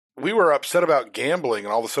we were upset about gambling,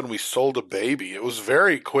 and all of a sudden we sold a baby. It was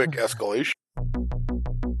very quick escalation.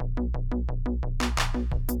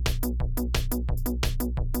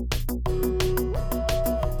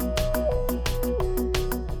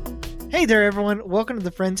 Hey there, everyone. Welcome to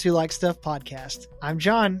the Friends Who Like Stuff podcast. I'm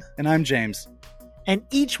John. And I'm James. And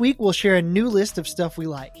each week we'll share a new list of stuff we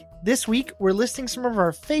like. This week, we're listing some of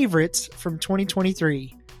our favorites from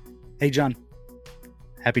 2023. Hey, John.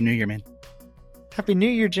 Happy New Year, man. Happy New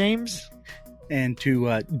Year, James. And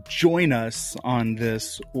to join us on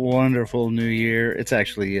this wonderful new year, it's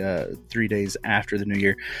actually 3 days after the new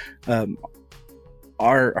year,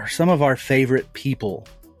 are some of our favorite people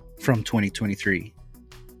from 2023.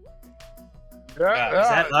 Is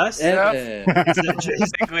that us? Yeah.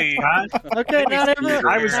 Basically, Okay, not everyone.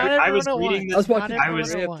 I was reading this.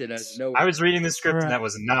 I was reading the script, Right. and that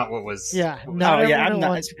was not what was. Yeah, what was- not yeah, everyone I'm at not-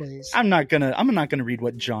 once, please. I'm not gonna read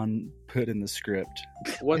what John put in the script.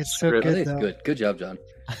 What It's so script? good, I think though. it's good. Good job, John.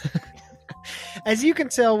 As you can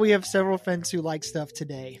tell, we have several friends who like stuff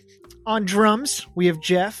today. On drums, we have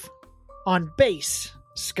Jeff. On bass,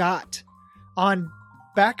 Scott. On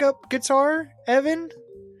backup guitar, Evan.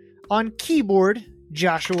 On keyboard,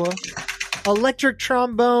 Joshua. Electric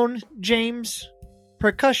trombone, James.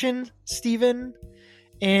 Percussion, Steven.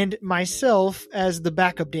 And myself as the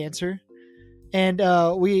backup dancer. And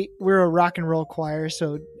we're a rock and roll choir,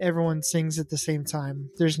 so everyone sings at the same time.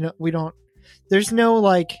 There's no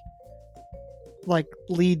like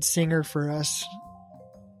lead singer for us.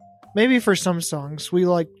 Maybe for some songs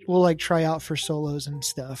we'll try out for solos and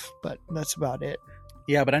stuff, but that's about it.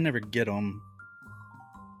 Yeah, but I never get them.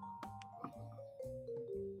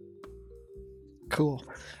 Cool.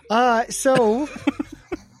 So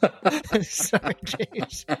sorry,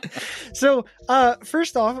 James. So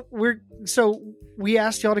first off, we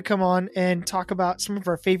asked y'all to come on and talk about some of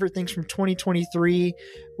our favorite things from 2023.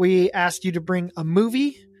 We asked you to bring a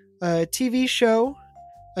movie, a TV show,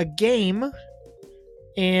 a game,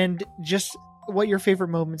 and just what your favorite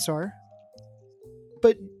moments are.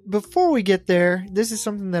 But before we get there, this is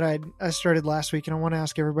something that I started last week, and I want to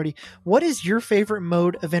ask everybody, what is your favorite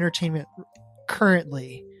mode of entertainment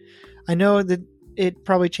currently? I know that it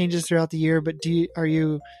probably changes throughout the year, but do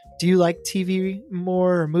you like TV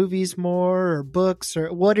more, or movies more, or books,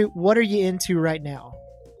 or what are you into right now?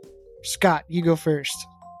 Scott, you go first.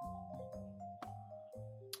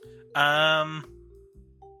 I'm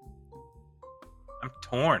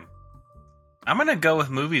torn. I'm gonna go with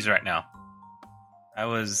movies right now. I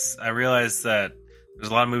realized that there's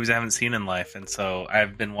a lot of movies I haven't seen in life, and so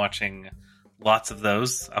I've been watching lots of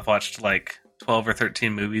those. I've watched like 12 or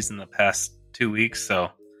 13 movies in the past 2 weeks, so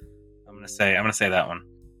I'm gonna say that one.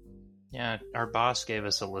 Yeah, our boss gave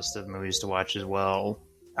us a list of movies to watch as well.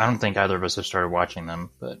 I don't think either of us have started watching them,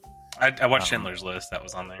 but I watched Schindler's List. That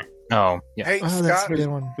was on there. oh yeah. Hey, Oh, that's Scott. a good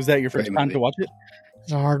one. Was that your first Great time movie. to watch it?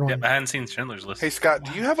 It's a hard one. Yep, I hadn't seen Schindler's List. Hey, Scott,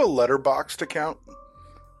 do you have a Letterboxd account?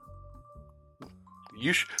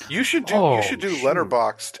 You should do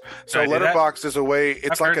Letterboxd. So Should I do that? Letterboxd is a way.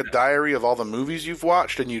 It's I've like a heard that. diary of all the movies you've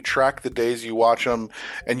watched, and you track the days you watch them,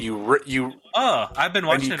 and you I've been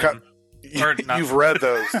watching them. Or not. you've read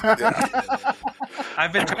those. Yeah.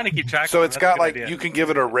 I've been trying to keep track. So of it's them. That's a got good like idea. you can give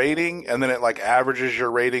it a rating, and then it like averages your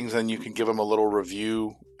ratings, and you can give them a little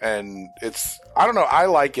review. And it's I don't know. I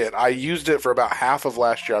like it. I used it for about half of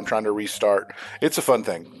last year. I'm trying to restart. It's a fun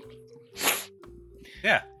thing.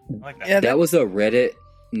 Yeah, I like that. Yeah, That was a Reddit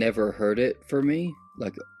never heard it for me.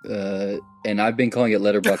 Like, and I've been calling it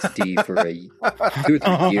Letterboxd D for 2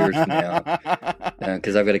 or 3 years now.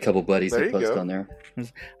 Because I've got a couple buddies There that you post go. on there.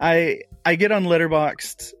 I get on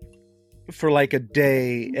Letterboxd for like a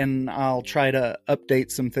day, and I'll try to update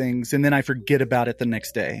some things, and then I forget about it the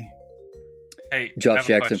next day. Hey, I Josh have a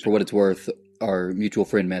Jackson, question. for what it's worth, our mutual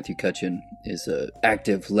friend Matthew Cutchin is a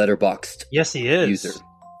active Letterboxd Yes, he is. user.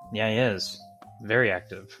 Yeah, he is. Very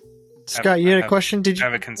active. Scott, you had a I have- question? Did I you?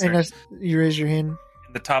 have a concern. And you raised your hand.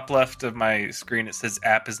 In the top left of my screen, it says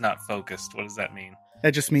 "app is not focused." What does that mean?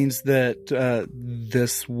 That just means that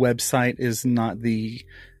this website is not the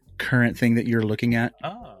current thing that you're looking at.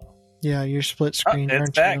 Oh, Yeah, you're split screen, it's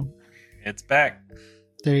aren't back. you? it's back.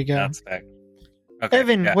 There you go. Now it's back. Okay,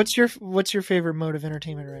 Evan, yeah. what's your favorite mode of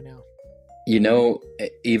entertainment right now? You know,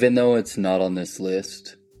 even though it's not on this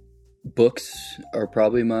list, books are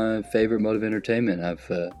probably my favorite mode of entertainment. I've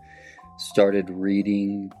started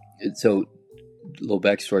reading. So, little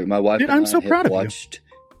backstory. My wife Dude, and I'm I so have proud of you. watched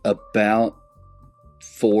about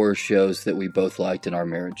 4 shows that we both liked in our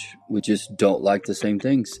marriage. We just don't like the same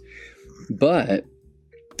things. But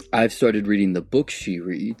I've started reading the books she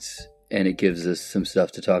reads, and it gives us some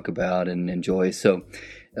stuff to talk about and enjoy. So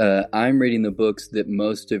I'm reading the books that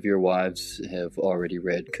most of your wives have already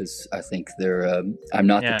read because I think they're. I'm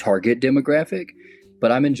not Yeah. the target demographic,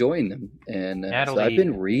 but I'm enjoying them, and so Natalie- I've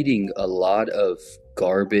been reading a lot of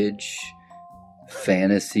garbage,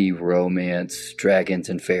 fantasy, romance, dragons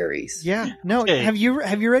and fairies. Yeah. No. Okay. Have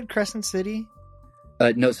you read Crescent City?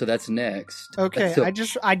 No, so that's next. Okay. So,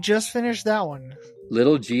 I just finished that one.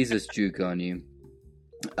 little Jesus juke on you.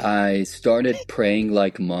 I started praying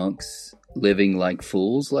like monks, living like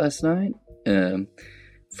fools last night.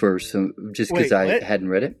 For some, just because Wait, I what? hadn't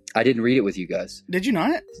read it. I didn't read it with you guys. Did you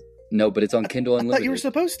not? No, but it's on Kindle I Unlimited. thought you were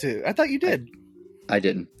supposed to. I thought you did. I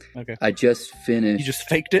didn't. Okay. I just finished. You just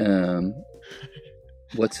faked it.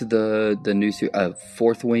 What's the new series?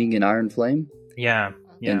 Fourth Wing and Iron Flame. Yeah.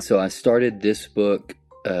 Yeah. And so I started this book,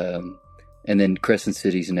 and then Crescent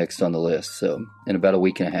City's next on the list. So in about a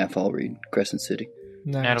week and a half, I'll read Crescent City.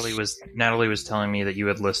 Nice. Natalie was telling me that you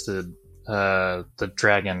had listed the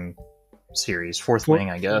Dragon series, Fourth Wing,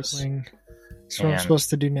 I guess. Fourth Wing. That's what I'm And- supposed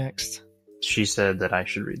to do next. She said that I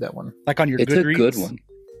should read that one. Like on your It's Goodreads. a good one.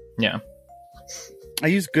 Yeah. I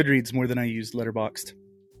use Goodreads more than I use Letterboxd.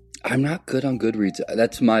 I'm not good on Goodreads.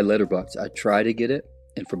 That's my letterbox. I try to get it,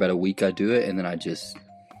 and for about a week I do it, and then I just.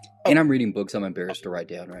 And I'm reading books I'm embarrassed to write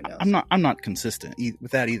down right now. I'm not consistent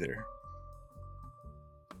with that either.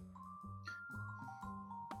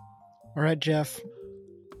 All right, Jeff.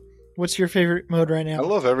 What's your favorite mode right I now?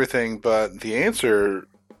 love everything, but the answer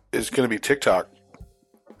is going to be TikTok.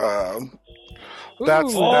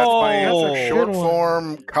 That's my answer. Oh. Short Good one.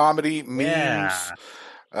 form comedy memes.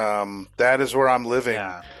 Yeah. That is where I'm living.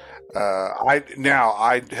 Yeah.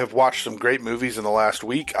 I have watched some great movies in the last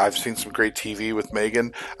week. I've seen some great TV with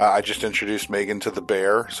Megan. I just introduced Megan to The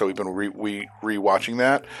Bear, so we've been rewatching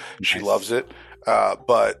that. She Nice. loves it.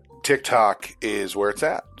 But TikTok is where it's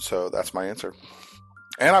at, so that's my answer.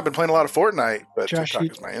 And I've been playing a lot of Fortnite, but Josh, TikTok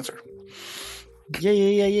you- is my answer.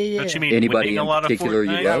 Yeah. Don't you mean Anybody winning a in lot of particular you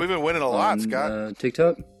Fortnite? Yeah, love? we've been winning a lot, on, Scott.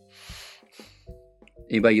 TikTok.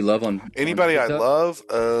 Anybody you love on? Anybody I TikTok? love?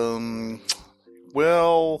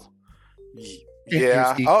 Well,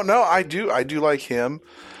 yeah. Drewski. Oh no, I do like him.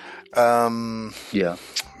 Yeah.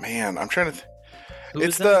 Man, I'm trying to. Who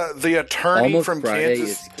It's is that? the attorney Almost from Friday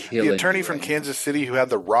Kansas. is killing The attorney me from right Kansas City who had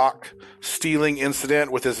the rock stealing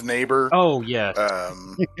incident with his neighbor. Oh yeah.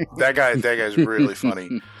 That guy's really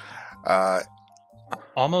funny.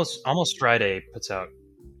 Almost Friday puts out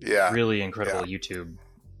Yeah. really incredible YouTube.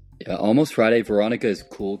 Yeah, Almost Friday. Veronica is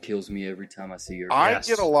cool. Kills me every time I see her. I Yes.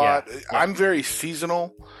 get a lot. Yeah. I'm very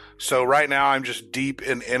seasonal, so right now I'm just deep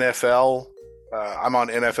in NFL. I'm on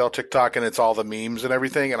NFL TikTok, and it's all the memes and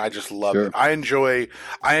everything, and I just love Sure. it. I enjoy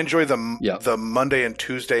the Yeah. the Monday and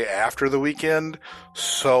Tuesday after the weekend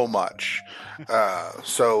so much.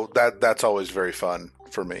 So that's always very fun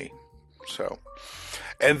for me. So.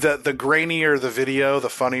 And the grainier the video, the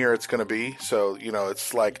funnier it's going to be. So,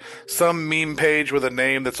 it's like some meme page with a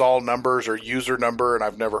name that's all numbers or user number, and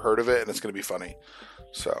I've never heard of it, and it's going to be funny.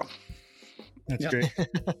 So, That's great.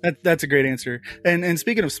 That's a great answer. And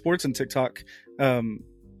speaking of sports and TikTok,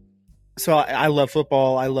 so I love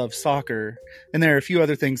football, I love soccer, and there are a few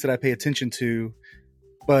other things that I pay attention to,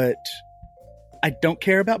 but I don't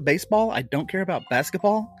care about baseball. I don't care about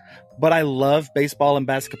basketball, but I love baseball and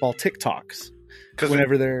basketball TikToks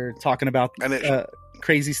whenever they're talking about and it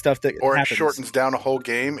crazy stuff that or it happens. shortens down a whole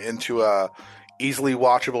game into a easily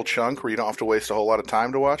watchable chunk where you don't have to waste a whole lot of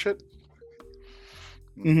time to watch it.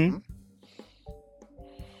 Mhm.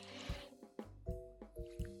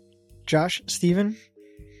 Josh, Steven,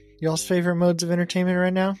 y'all's favorite modes of entertainment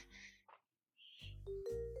right now?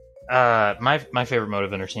 My favorite mode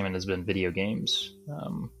of entertainment has been video games.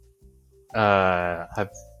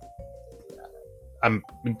 I'm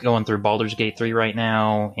going through Baldur's Gate 3 right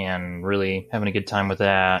now and really having a good time with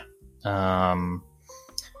that. And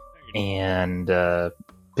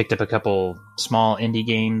picked up a couple small indie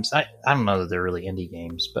games. I don't know that they're really indie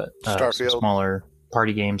games, but some Starfield. smaller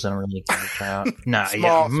party games that I'm really excited about. Nah,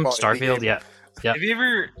 Small indie Starfield, game. yeah. Yep. Have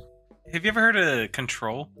you ever heard of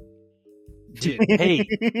Control? Dude, hey,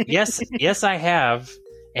 yes, I have.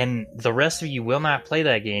 And the rest of you will not play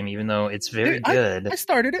that game, even though it's very Dude, good. I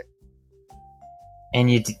started it. And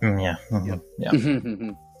you, yeah, Yep.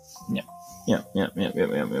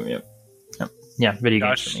 yeah. Video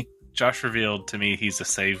games Josh, for me. Josh revealed to me he's a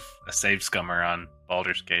save scummer on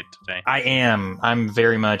Baldur's Gate today. I am. I'm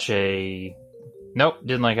very much a. Nope,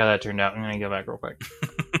 didn't like how that turned out. I'm gonna go back real quick.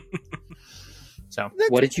 So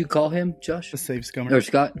What did you call him, Josh? The save scummer. Or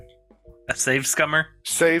Scott? A save scummer?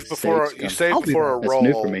 Save before Save you scum. save I'll do before a that. That's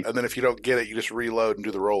new roll, for me. and then if you don't get it, you just reload and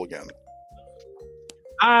do the roll again.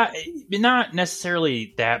 Not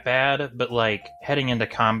necessarily that bad, but like heading into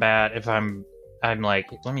combat, if I'm like,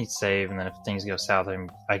 let me save, and then if things go south,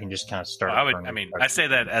 I can just kind of start. I say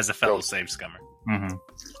that as a fellow save scummer. Mm-hmm.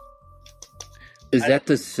 Is that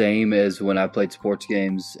the same as when I played sports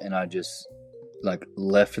games and I just like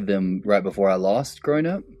left them right before I lost growing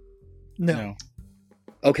up? No,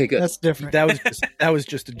 Okay, good. that's different. That was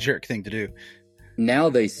just a jerk thing to do. Now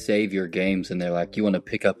they save your games and they're like, you want to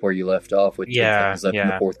pick up where you left off with 10 seconds left in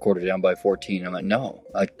the fourth quarter down by 14. I'm like, no,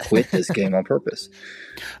 I quit this game on purpose.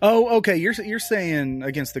 Oh, okay. You're saying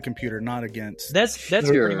against the computer, not against. That's Sure.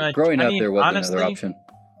 pretty much. Growing up, there wasn't honestly, another option.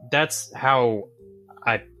 That's how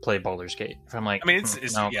I play Baldur's Gate. If I'm like, I mean,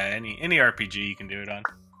 it's no. any RPG you can do it on.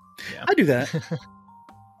 Yeah. I do that.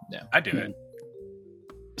 I do it.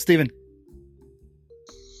 Steven.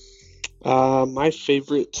 My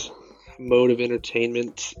favorite mode of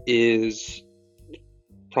entertainment is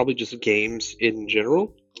probably just games in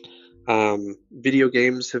general. Video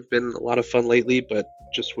games have been a lot of fun lately, but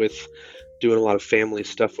just with doing a lot of family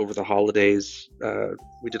stuff over the holidays,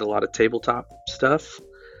 we did a lot of tabletop stuff,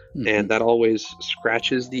 and that always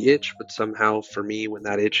scratches the itch, but somehow for me, when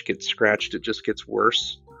that itch gets scratched, it just gets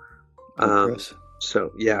worse.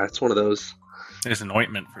 So yeah, it's one of those. There's an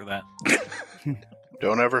ointment for that.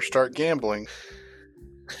 Don't ever start gambling.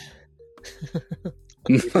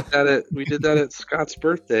 We did that at Scott's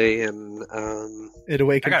birthday, and It I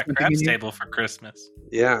awakens got a something craps in you. table for Christmas.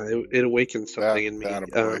 yeah, it awakened something in me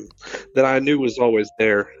attaboy. that I knew was always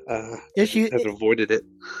there. If you, Have avoided it.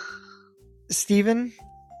 Steven,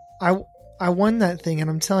 I won that thing, and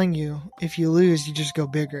I'm telling you, if you lose, you just go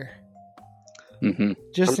bigger, Mm-hmm.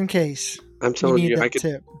 just in case. I'm telling need you,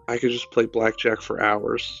 that I could just play blackjack for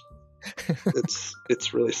hours.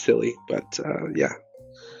 It's really silly, but yeah.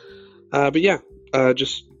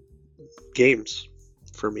 Just games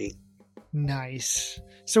for me. Nice.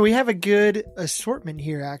 So we have a good assortment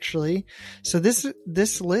here, actually. So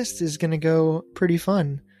this list is going to go pretty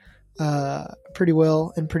fun, pretty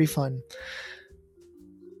well, and pretty fun.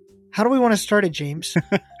 How do we want to start it, James?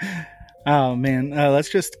 Oh man, let's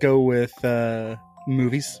just go with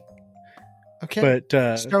movies. Okay,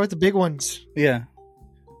 But start with the big ones. yeah,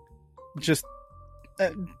 just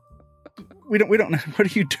we don't. What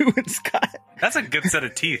are you doing, Scott? That's a good set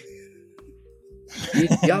of teeth.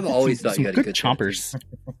 I've always thought Some you had a good good chompers.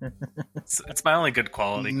 It's my only good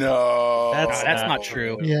quality. No. That's not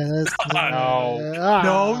true. Yeah. That's, No.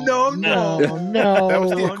 no. That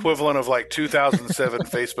was the equivalent of like 2007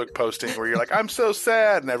 Facebook posting where you're like, I'm so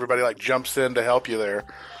sad, and everybody like jumps in to help you there.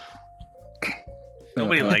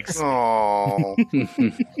 Nobody likes. Oh.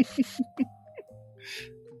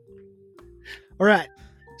 All right.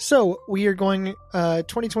 So we are going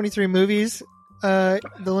 2023 movies. The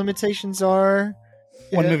limitations are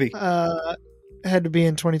One movie. had to be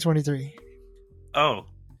in 2023. Oh,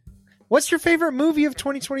 What's your favorite movie of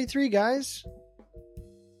 2023, guys?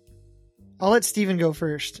 I'll let Steven go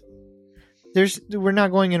first. We're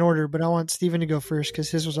not going in order, but I want Steven to go first because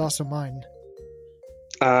his was also mine.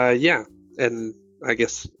 Yeah, and I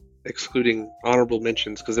guess excluding honorable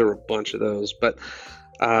mentions because there were a bunch of those, but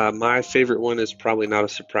my favorite one is probably not a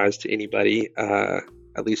surprise to anybody,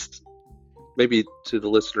 at least maybe to the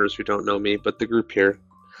listeners who don't know me, but the group here.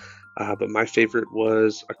 But my favorite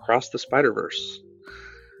was Across the Spider-Verse.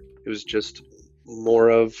 It was just more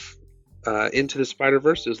of Into the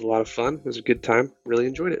Spider-Verse. It was a lot of fun. It was a good time. Really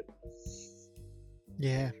enjoyed it.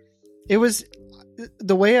 Yeah. It was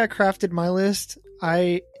the way I crafted my list.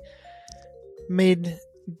 I made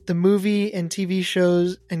the movie and TV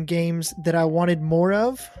shows and games that I wanted more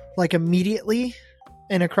of, like immediately.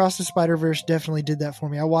 And Across the Spider-Verse definitely did that for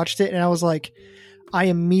me. I watched it and I was like, I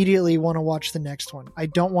immediately want to watch the next one. I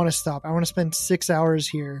don't want to stop. I want to spend 6 hours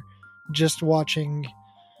here just watching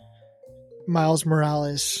Miles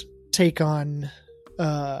Morales take on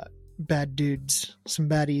bad dudes, some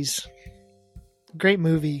baddies. Great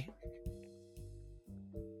movie.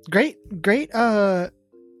 Great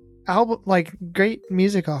album, like great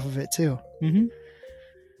music off of it too. Mm-hmm.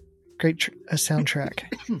 Great soundtrack.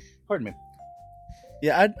 Pardon me.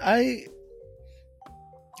 Yeah, I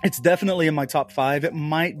it's definitely in my top 5. It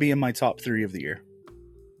might be in my top 3 of the year.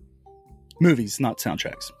 Movies, not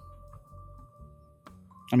soundtracks.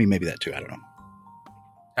 I mean, maybe that too. I don't know.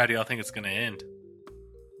 how do y'all think it's going to end?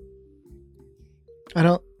 I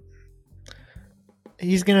don't.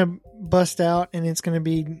 He's gonna bust out, and it's gonna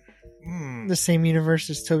be the same universe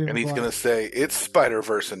as Tobey And he's Maguire. going to say, it's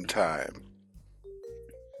Spider-Verse in time.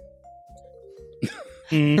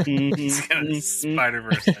 It's going to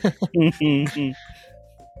Spider-Verse.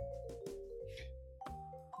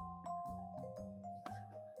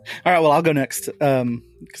 All right, well, I'll go next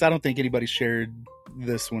because I don't think anybody shared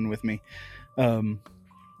this one with me.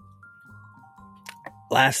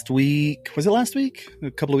 Last week, was it last week?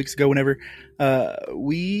 A couple of weeks ago, whenever,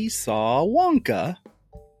 we saw Wonka,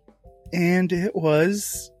 and it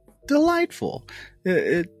was delightful.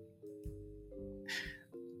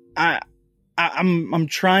 I'm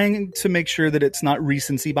trying to make sure that it's not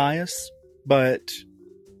recency bias, but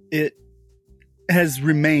it has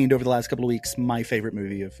remained over the last couple of weeks my favorite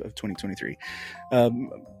movie of 2023.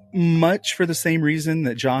 Much for the same reason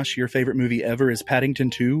that Josh, your favorite movie ever is Paddington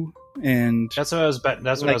 2. And that's what I was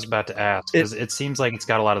about to ask, because it seems like it's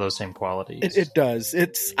got a lot of those same qualities. It does.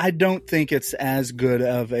 I don't think it's as good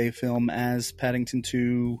of a film as Paddington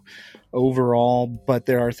 2 overall, but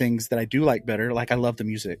there are things that I do like better. Like, I love the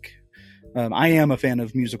music. I am a fan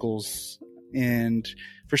of musicals, and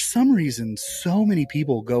for some reason, so many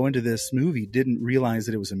people go into this movie didn't realize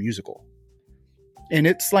that it was a musical. And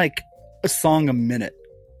it's like a song a minute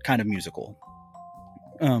kind of musical.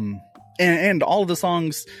 And all of the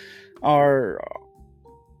songs are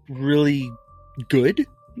really good.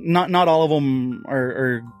 Not all of them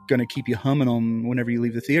are going to keep you humming them whenever you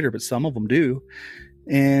leave the theater, but some of them do.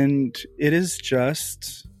 And it's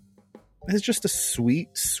just a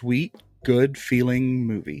sweet, good feeling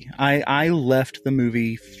movie. I left the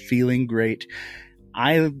movie feeling great.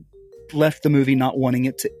 I left the movie not wanting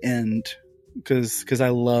it to end because I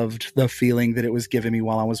loved the feeling that it was giving me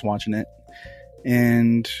while I was watching it.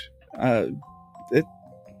 And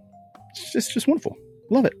it's just wonderful.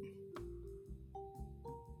 Love it.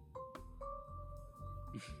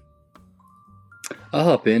 I'll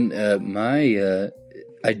hop in. I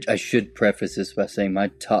should preface this by saying my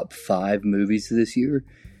top 5 movies this year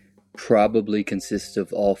probably consist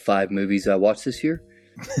of all 5 movies I watched this year.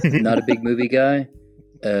 Not a big movie guy.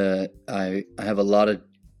 I have a lot of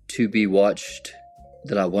to be watched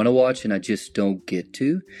that I want to watch and I just don't get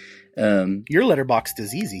to. Your Letterboxd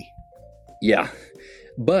is easy. Yeah,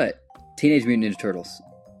 but Teenage Mutant Ninja Turtles,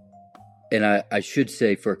 and I should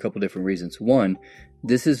say for a couple different reasons. One,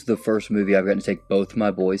 this is the first movie I've gotten to take both my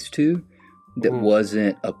boys to that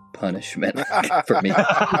wasn't a punishment for me.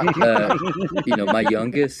 My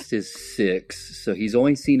youngest is 6, so he's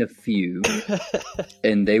only seen a few,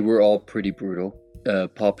 and they were all pretty brutal.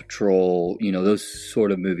 Paw Patrol, those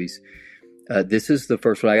sort of movies. This is the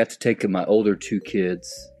first one I got to take my older 2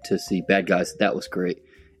 kids to see Bad Guys. That was great.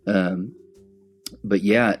 But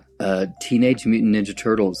yeah, Teenage Mutant Ninja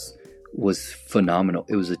Turtles was phenomenal.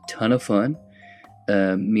 It was a ton of fun.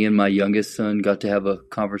 Me and my youngest son got to have a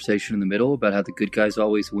conversation in the middle about how the good guys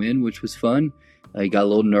always win, which was fun. He got a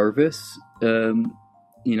little nervous, as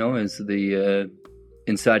the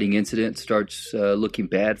inciting incident starts looking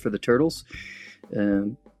bad for the Turtles.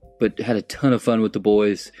 But had a ton of fun with the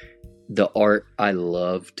boys. The art I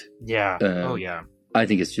loved. Yeah. Yeah. I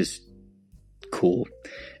think it's just cool.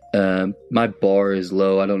 My bar is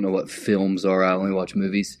low. I don't know what films are. I only watch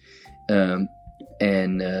movies. Fun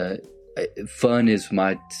is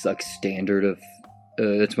my standard of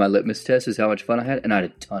that's my litmus test is how much fun I had, and I had a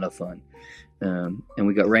ton of fun. And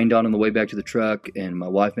we got rained on the way back to the truck, and my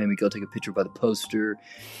wife made me go take a picture by the poster,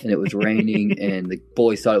 and it was raining, and the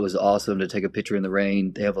boys thought it was awesome to take a picture in the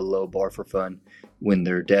rain. They have a low bar for fun when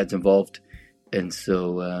their dad's involved. And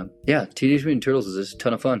so, Teenage Mutant Turtles is just a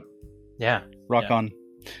ton of fun. Yeah. Rock on.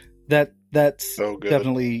 That's so good.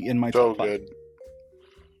 Definitely in my top 5. Good.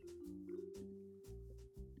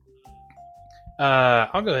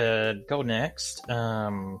 I'll go ahead. Go next.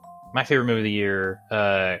 My favorite movie of the year,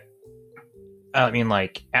 At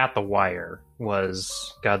the Wire,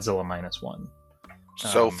 was Godzilla -1.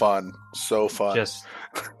 So fun. Just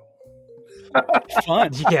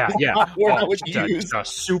Fun. yeah. Word I would use. A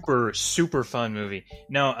super fun movie.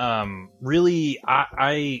 No, really,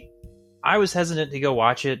 I was hesitant to go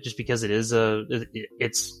watch it just because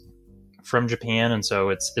it's from Japan, and so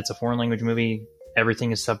it's a foreign language movie.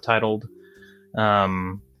 Everything is subtitled.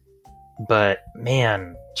 But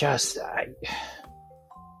man, just a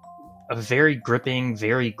very gripping,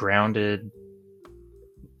 very grounded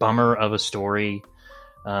bummer of a story,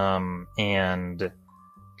 and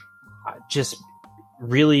just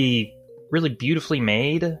really, really beautifully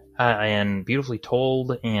made and beautifully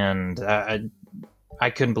told. And I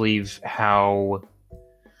couldn't believe how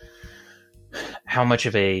much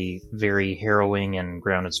of a very harrowing and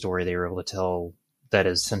grounded story they were able to tell that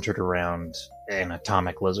is centered around an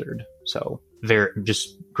atomic lizard. So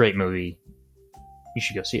just great movie. You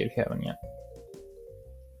should go see it if you haven't yet.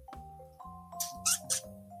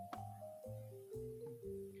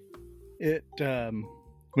 It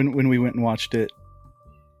when we went and watched it,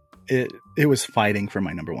 it was fighting for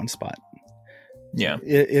my number 1 spot. Yeah.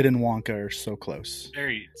 It and Wonka are so close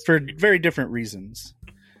for very different reasons.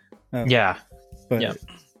 Yeah. But Yeah.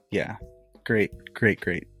 yeah, great.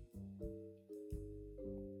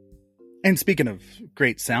 And speaking of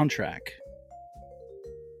great soundtrack,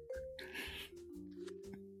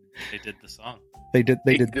 They did the song. they did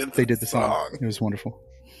did the song. song. It was wonderful.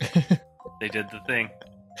 They did the thing.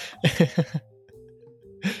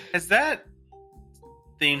 Has that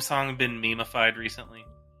theme song been memeified recently?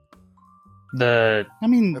 The I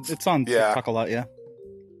mean, That's- it's on yeah. TikTok a lot. Yeah,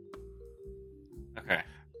 Okay.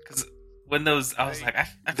 Because when those, I was like,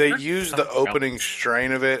 I've They heard use the something about- opening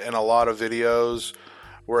strain of it in a lot of videos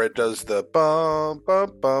where it does the bum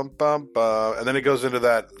bum bum bum bum, and then it goes into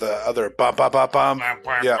the other bum bum bum bum.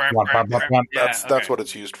 Yeah. That's okay. what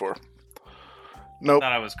it's used for. Nope. I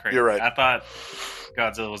thought I was crazy. You're right. I thought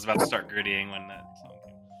Godzilla was about to start grittying when that song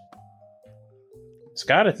came.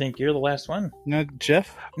 Scott, I think you're the last one. no,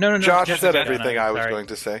 Jeff. No. Josh Jeff said is done. everything I was Sorry. going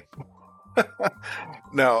to say.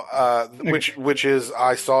 No, which is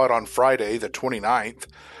I saw it on Friday, the 29th.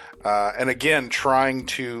 And again, trying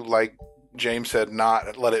to, like James said,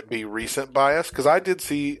 not let it be recent bias, because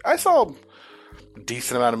I saw a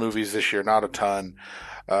decent amount of movies this year, not a ton.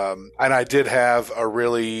 And I did have a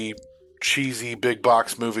really cheesy big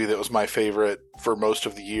box movie that was my favorite for most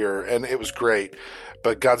of the year, and it was great.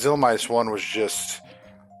 But Godzilla Minus One was just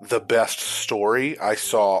the best story I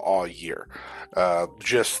saw all year.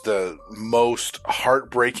 Just the most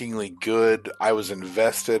heartbreakingly good. I was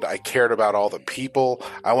invested. I cared about all the people.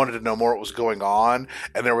 I wanted to know more what was going on.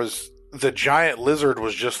 And the giant lizard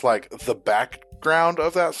was just like the background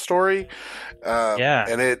of that story. Yeah.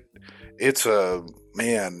 And it's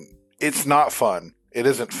not fun. It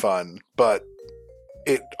isn't fun, but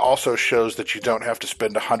it also shows that you don't have to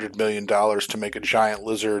spend $100 million to make a giant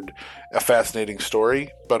lizard a fascinating story.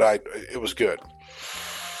 But it was good.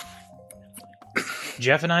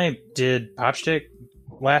 Jeff and I did Popstick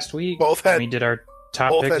last week. Both had- we did our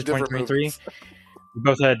top both picks had of different 2023. movies. We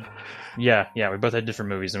both had, we both had different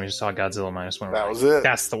movies, and we just saw Godzilla Minus One. That was it.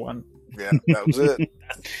 That's the one. Yeah, that was it.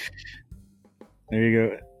 There you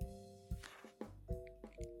go.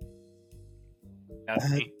 That's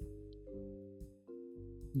me.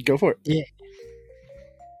 Go for it.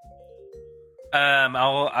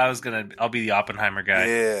 I'll be the Oppenheimer guy.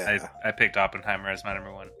 Yeah. I picked Oppenheimer as my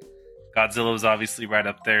number one. Godzilla was obviously right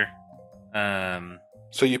up there.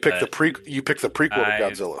 So you picked the prequel to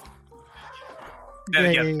Godzilla.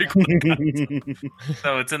 Yay.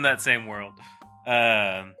 So it's in that same world.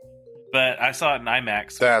 But I saw it in IMAX.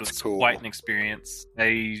 Which That's was cool. Quite an experience.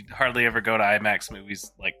 I hardly ever go to IMAX movies,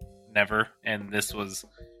 like never, and this was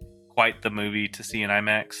quite the movie to see in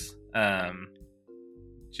IMAX.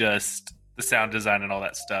 Just the sound design and all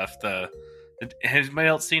that stuff. Has anybody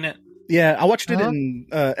else seen it? Yeah, I watched it Uh-huh. in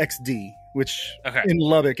XD, which Okay, in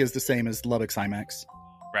Lubbock is the same as Lubbock's IMAX,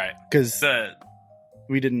 right. because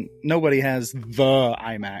nobody has the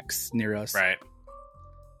IMAX near us. Right.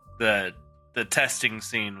 The testing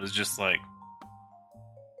scene was just like,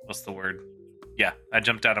 what's the word? Yeah, I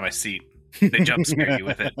jumped out of my seat. They jump scare you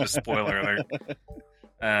with it. Just spoiler alert.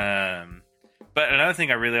 But another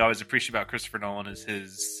thing I really always appreciate about Christopher Nolan is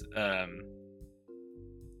his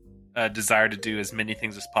desire to do as many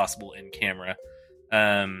things as possible in camera.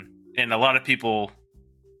 And a lot of people,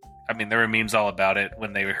 I mean, there were memes all about it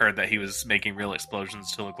when they heard that he was making real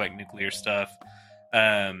explosions to look like nuclear stuff.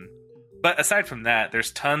 But aside from that,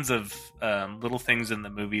 there's tons of little things in the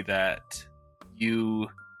movie that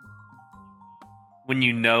when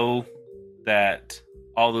you know that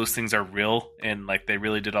all those things are real and like they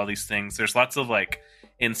really did all these things, there's lots of like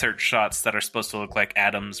insert shots that are supposed to look like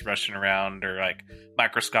atoms rushing around or like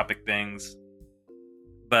microscopic things.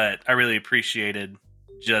 But I really appreciated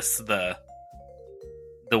just the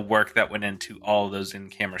work that went into all of those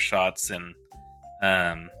in-camera shots, and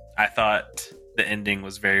I thought the ending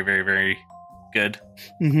was very, very, very good.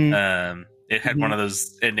 Mm-hmm. It had one of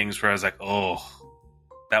those endings where I was like, oh,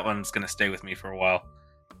 that one's going to stay with me for a while.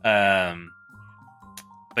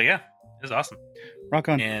 But yeah, it was awesome. Rock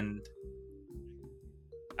on. And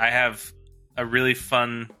I have a really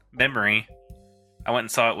fun memory. I went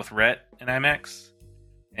and saw it with Rhett in IMAX,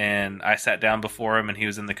 and I sat down before him, and he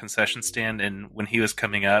was in the concession stand, and when he was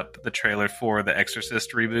coming up, the trailer for The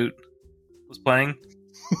Exorcist reboot was playing.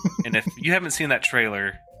 And if you haven't seen that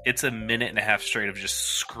trailer, it's a minute and a half straight of just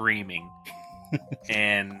screaming.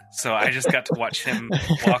 And so I just got to watch him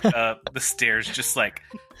walk up the stairs just like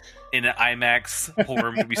in an IMAX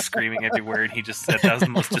horror movie, screaming everywhere, and he just said that was the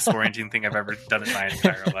most disorienting thing I've ever done in my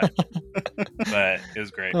entire life. But it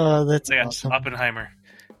was great. Oh, that's So yeah, awesome. Oppenheimer.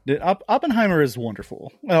 Oppenheimer is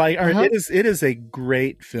wonderful. It is a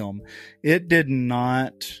great film. It did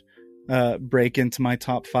not break into my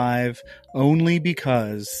top 5 only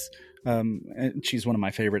because and she's one of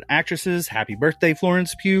my favorite actresses. Happy birthday,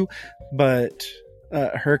 Florence Pugh. But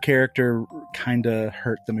her character kind of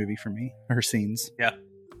hurt the movie for me. Her scenes. Yeah.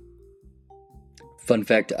 Fun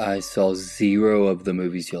fact: I saw 0 of the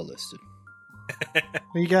movies y'all listed.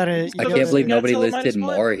 You gotta. I can't believe nobody Godzilla listed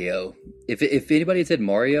 -1? If anybody said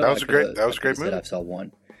Mario, That was a great movie. I saw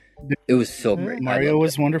 1. It was so great. I Mario loved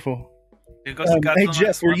was it. wonderful. Who goes to Godzilla Hey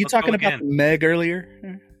Jess, were you Let's go talking about again. the Meg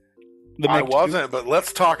earlier? The I Meg 2? wasn't, but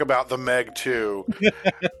let's talk about the Meg 2.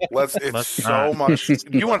 It's Let's so not. much.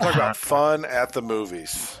 You want to talk about fun at the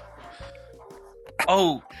movies?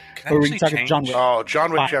 Oh, can I Or were actually you talking change? John Wick? Oh,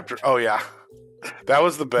 John Wick Fine. chapter. Oh yeah, that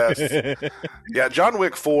was the best. Yeah, John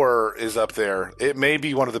Wick 4 is up there. It may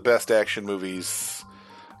be one of the best action movies.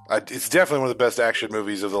 It's definitely one of the best action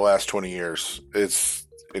movies of the last 20 years. It's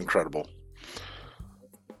incredible.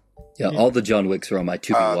 Yeah, all the John Wicks are on my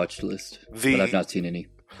to be watched list, but I've not seen any.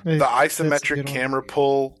 The That's a isometric good one. camera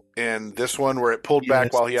pull in this one, where it pulled back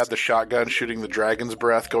Yes. while he had the shotgun shooting the dragon's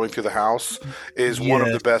breath going through the house, is one of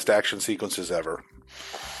Yes. the best action sequences ever.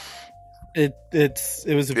 It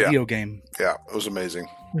was a Yeah. video game. Yeah, it was amazing.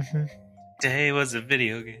 Mhm. Day was a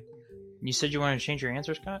video game. You said you wanted to change your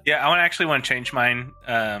answer, Scott? Yeah, I actually want to change mine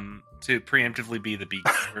to preemptively be the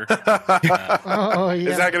Beekeeper. Oh yeah.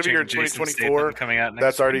 Is that going to be your Jason 2024? Statham coming out next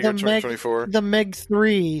That's already your The Meg- 2024. the Meg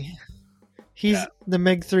 3? He's Yeah. the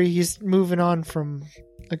Meg 3. He's moving on from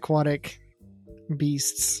aquatic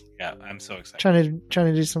beasts, Yeah, I'm so excited.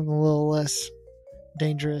 trying to do something a little less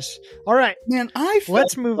dangerous. All right, Man, I fell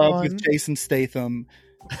Let's in move love on. with Jason Statham.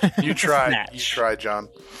 You tried. Snatch. You tried, John.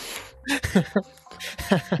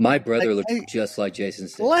 My brother looked I- just like Jason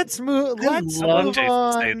Statham. let's move. I Let's love move Jason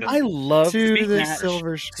on Statham. I love to Snatch the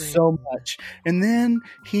silver screen. so much, and then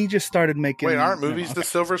he just started making. Wait, aren't movies the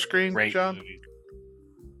silver screen, Great John? movie.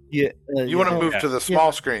 Yeah, You want to move to the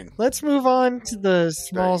small screen. Let's move on to the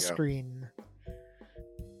small There you go. screen.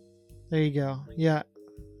 There you go. Yeah,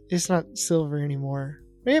 it's not silver anymore.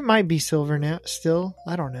 It might be silver now. Still,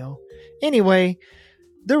 I don't know. Anyway,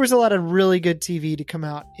 there was a lot of really good TV to come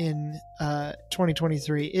out in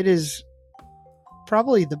 2023. It is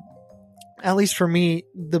probably at least for me,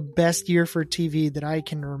 the best year for TV that I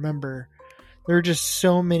can remember. There are just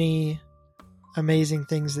so many amazing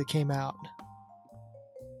things that came out.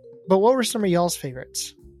 But what were some of y'all's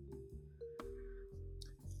favorites?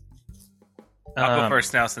 I'll go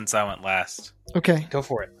first now since I went last. Okay. Go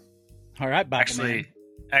for it. All right, Bible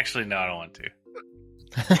Actually, no, I don't want to.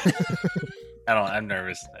 I'm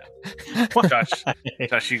nervous now.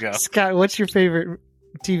 Josh, you go. Scott, what's your favorite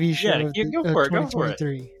TV show Yeah, of, you go of for it, go for it.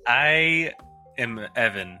 2023? I am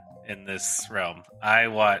Evan in this realm. I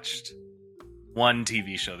watched one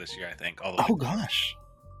TV show this year, I think. All the way. Oh gosh,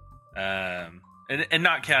 And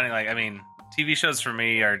not counting TV shows for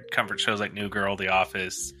me are comfort shows like New Girl, The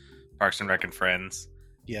Office, Parks and Rec, and Friends.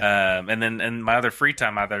 yeah. And then in my other free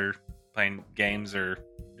time, either playing games or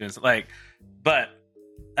doing something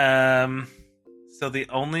so the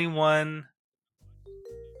only one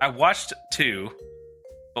I watched 2,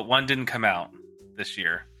 but one didn't come out this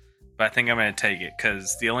year. But I think I'm going to take it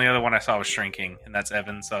because the only other one I saw was Shrinking, and that's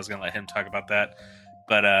Evan, so I was going to let him talk about that.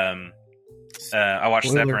 But I watched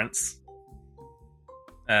Spoiler. Severance,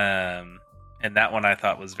 and that one I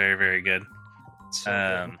thought was very, very good.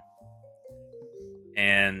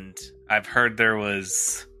 And I've heard there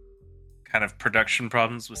was kind of production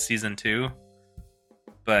problems with season 2,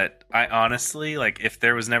 but I honestly, if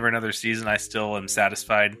there was never another season, I still am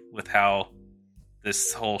satisfied with how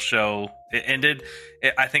this whole show it ended.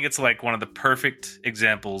 I think it's like one of the perfect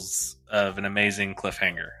examples of an amazing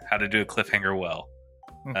cliffhanger, how to do a cliffhanger well,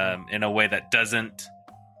 in a way that doesn't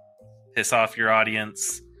piss off your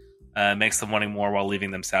audience, makes them wanting more while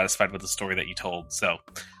leaving them satisfied with the story that you told. So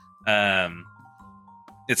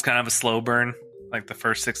it's kind of a slow burn. Like the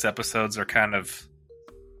first 6 episodes are kind of,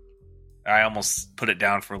 I almost put it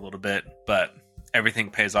down for a little bit, but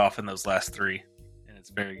everything pays off in those last 3, and it's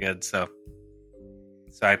very good. So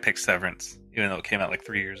I picked Severance, even though it came out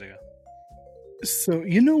 3 years ago. So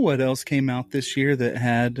you know what else came out this year that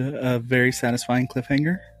had a very satisfying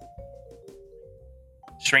cliffhanger?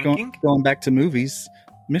 Shrinking? Going back to movies,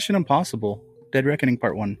 Mission Impossible: Dead Reckoning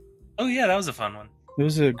Part 1. Oh yeah, that was a fun one. That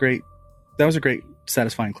was a great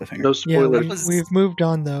satisfying cliffhanger. No Yeah, spoilers. we've moved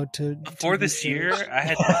on though to Before TV this year, series. I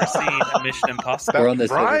had never seen a Mission Impossible. We're on the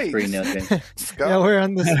silver Right. screen now, James. Let's go. Yeah, we're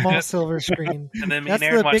on the small silver screen. And then me That's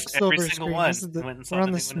and Aaron the big watched every silver single screen. one. This is the- and went and saw we're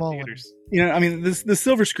on the the new one in small one. theaters. I mean, the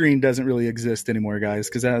silver screen doesn't really exist anymore, guys,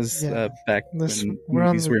 because that was Yeah. back This- when we're on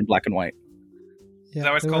movies the- were in black and white. Yeah, Is that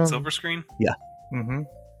why it's we're called on- silver screen? Mm-hmm.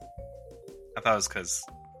 I thought it was because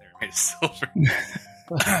they were made of silver.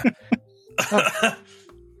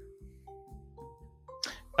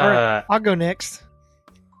 All right, I'll go next.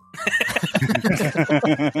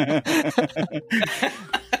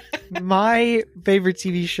 My favorite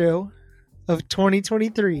TV show of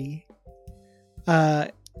 2023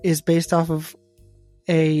 is based off of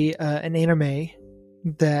an anime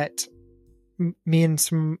that me and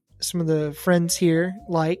some of the friends here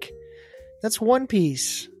like. That's One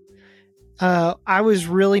Piece. I was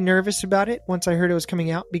really nervous about it once I heard it was coming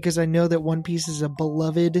out because I know that One Piece is a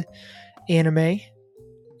beloved anime,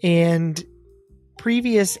 and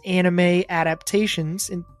previous anime adaptations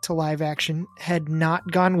into live action had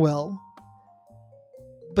not gone well,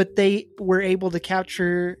 but they were able to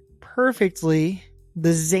capture perfectly the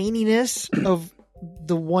zaniness of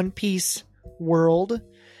the One Piece world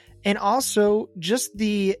and also just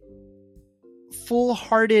the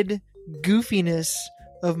full-hearted goofiness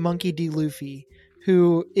of Monkey D. Luffy,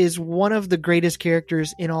 who is one of the greatest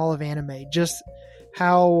characters in all of anime. Just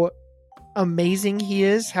how amazing he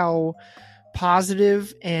is, how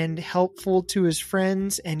positive and helpful to his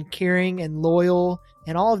friends and caring and loyal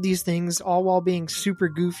and all of these things, all while being super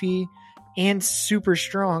goofy and super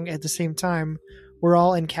strong at the same time, were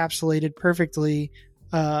all encapsulated perfectly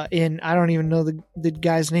in, I don't even know the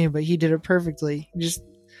guy's name, but he did it perfectly. Just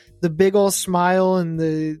the big old smile and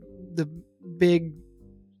the big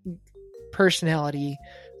personality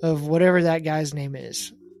of whatever that guy's name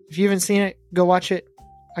is. If you haven't seen it, go watch it.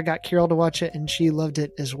 I got Carol to watch it and she loved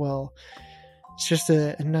it as well. It's just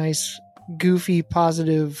a nice, goofy,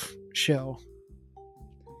 positive show.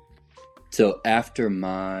 So after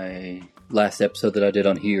my last episode that I did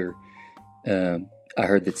on here, I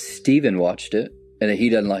heard that Steven watched it and that he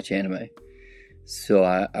doesn't like anime. So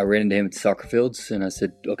I ran into him at soccer fields and I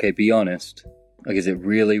said, okay, be honest. Like, is it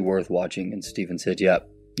really worth watching? And Steven said, yeah,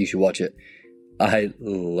 you should watch it. I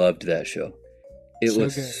loved that show. It So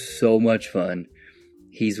was good. so much fun.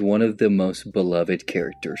 He's one of the most beloved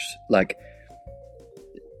characters. Like,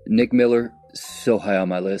 Nick Miller, so high on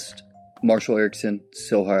my list. Marshall Erickson,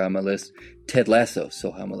 so high on my list. Ted Lasso,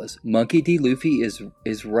 so high on my list. Monkey D. Luffy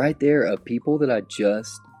is right there of people that I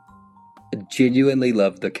just genuinely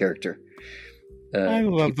love the character. I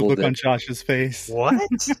love the people look that- on Josh's face. What?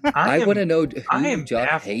 I want to know I who am Josh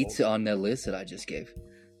baffled. hates on the list that I just gave.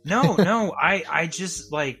 No, I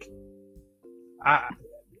just like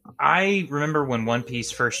I remember when One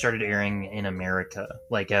Piece first started airing in America,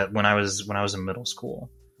 like when I was in middle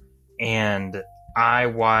school, and I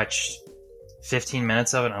watched 15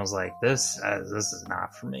 minutes of it, and I was like, this is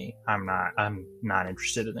not for me. I'm not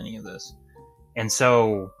interested in any of this. And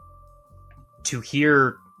so to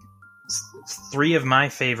hear three of my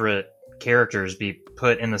favorite characters be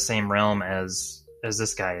put in the same realm as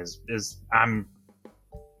this guy is I'm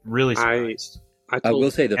really surprised. I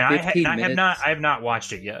will say the And 15 minutes. I have not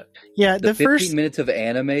watched it yet. Yeah, The the 15 first minutes of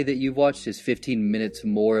anime that you've watched is 15 minutes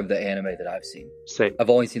more of the anime that I've seen. Same. I've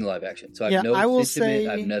only seen live action, so I have Yeah, no I will sentiment. say-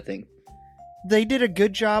 I have nothing. they did a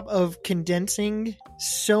good job of condensing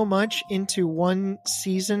so much into one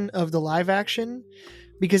season of the live action,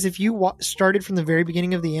 because if you started from the very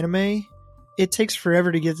beginning of the anime, it takes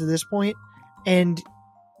forever to get to this point, and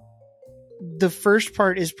the first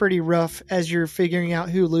part is pretty rough as you're figuring out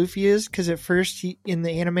who Luffy is, because at first, in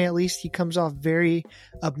the anime at least, he comes off very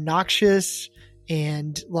obnoxious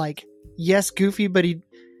and like, yes, goofy, but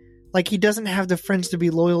he doesn't have the friends to be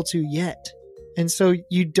loyal to yet. And so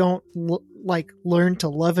you don't learn to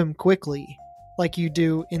love him quickly like you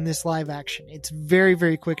do in this live action. It's very,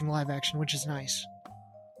 very quick in live action, which is nice.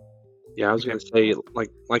 Yeah, I was going to say,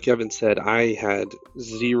 like Evan said, I had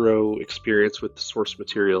zero experience with the source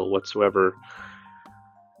material whatsoever.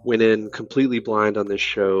 Went in completely blind on this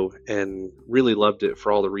show and really loved it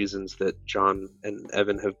for all the reasons that John and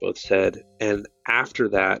Evan have both said. And after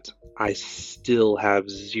that, I still have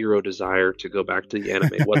zero desire to go back to the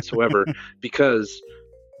anime whatsoever, because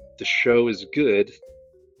the show is good,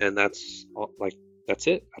 and that's all, that's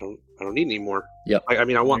it. I don't need any more. Yep. I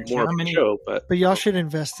mean, I want more of How the many- show, but But y'all should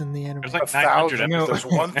invest in the anime. There's like 1,000 900 episodes.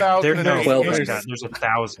 episodes. 1,000. Well, there's there's-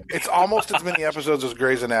 1,000. It's almost as many episodes as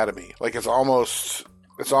Grey's Anatomy. Like, it's almost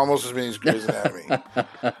It's almost as many as Grey's Anatomy.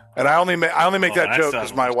 And I only make that that's joke not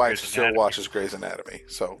because my almost wife Grey's still Anatomy. watches Grey's Anatomy.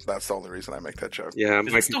 So that's the only reason I make that joke. Yeah,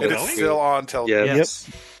 Is it still And going? it's still on television. Yeah. Yes.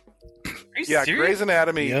 Are you Yeah, serious? Grey's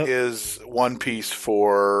Anatomy Yep. is One Piece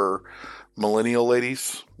for millennial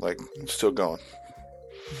ladies. Like, it's still going.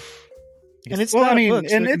 And it's Well, not I mean, a book,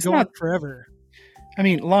 so and it can it's go not- on forever. I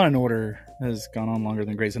mean, Law and Order has gone on longer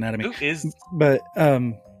than Grey's Anatomy, Who is? but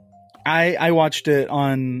I watched it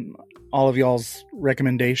on all of y'all's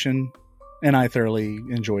recommendation, and I thoroughly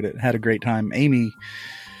enjoyed it. Had a great time. Amy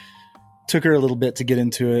took her a little bit to get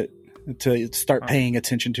into it, to start paying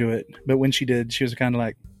attention to it, but when she did, she was kind of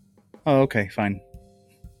like, "Oh, okay, fine."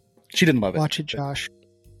 She didn't love it. Watch it, Josh.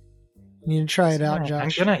 You need to try it out,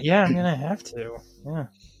 Josh. I'm gonna have to. Yeah.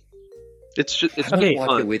 It's just it's I want Okay, to watch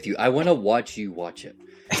fun. it with you. I want to watch you watch it.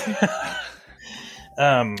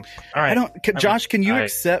 All right. I don't. Josh, can you I-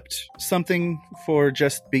 accept something for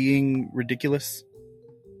just being ridiculous?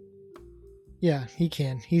 Yeah, he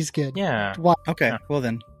can. He's good. Yeah. Okay, Yeah. well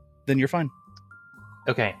then you're fine.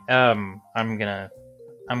 Okay. I'm gonna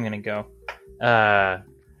go.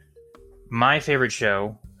 My favorite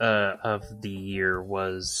show of the year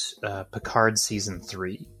was Picard season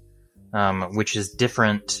 3, which is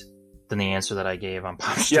different than the answer that I gave on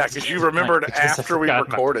Pop. Yeah, because you remembered Because I after we forgot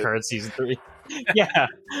about recorded. Picard season 3.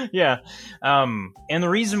 yeah. And the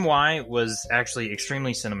reason why was actually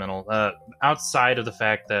extremely sentimental. Outside of the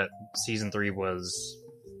fact that season 3 was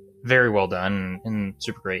very well done and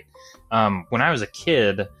super great. When I was a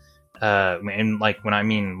kid, and when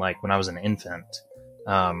I was an infant,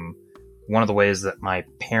 one of the ways that my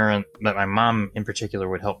mom in particular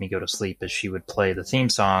would help me go to sleep is she would play the theme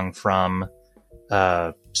song from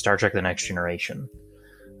Star Trek: The Next Generation.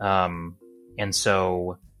 And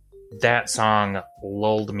so that song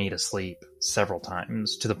lulled me to sleep several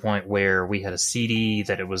times, to the point where we had a CD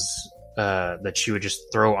that that she would just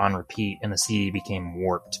throw on repeat, and the CD became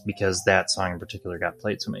warped because that song in particular got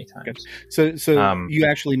played so many times. So Um, you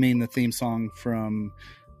actually mean the theme song from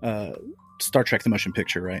Star Trek: The Motion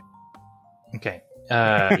Picture, right? Okay.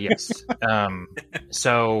 Yes.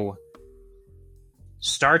 So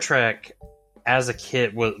Star Trek as a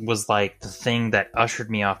kid was like the thing that ushered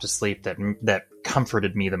me off to sleep, that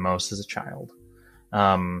comforted me the most as a child.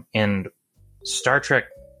 And Star Trek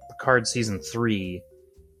Picard season 3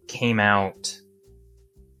 came out,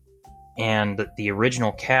 and the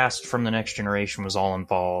original cast from The Next Generation was all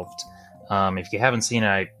involved. If you haven't seen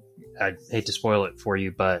it, I hate to spoil it for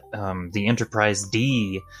you, but the Enterprise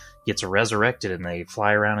D gets resurrected, and they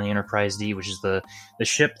fly around in the Enterprise D, which is the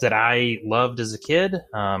ship that I loved as a kid.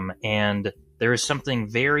 And there is something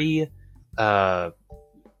very, very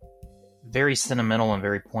sentimental and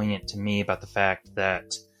very poignant to me about the fact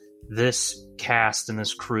that this cast and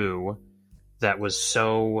this crew that was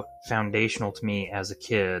so foundational to me as a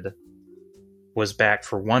kid was back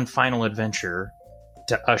for one final adventure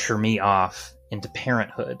to usher me off into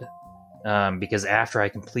parenthood. Because after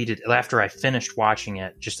I finished watching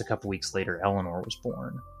it, just a couple weeks later, Eleanor was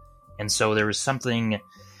born. And so there's something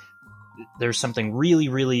really,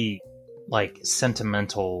 really like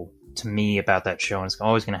sentimental to me about that show. And it's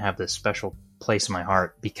always going to have this special place in my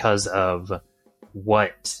heart because of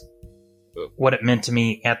what it meant to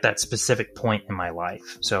me at that specific point in my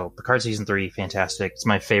life. So Picard season 3, fantastic. It's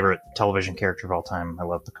my favorite television character of all time. I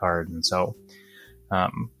love Picard. And so,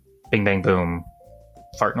 Bing Bang Boom,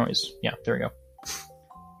 fart noise. Yeah, there we go.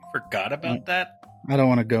 Forgot about that. I don't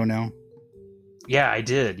want to go now. Yeah, I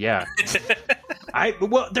did. Yeah.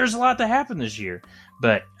 There's a lot that happened this year,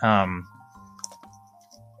 but,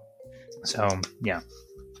 so yeah.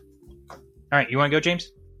 All right. You want to go,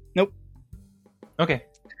 James? Nope. Okay.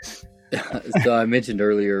 So I mentioned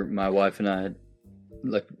earlier, my wife and I had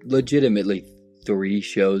legitimately 3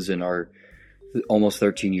 shows in our almost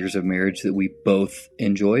 13 years of marriage that we both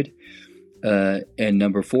enjoyed. And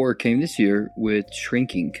number 4 came this year with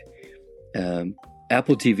Shrinking.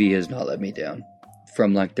 Apple TV has not let me down.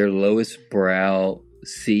 From like their lowest brow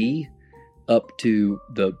C up to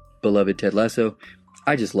the beloved Ted Lasso.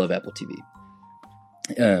 I just love Apple TV.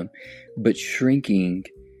 But Shrinking,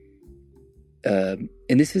 and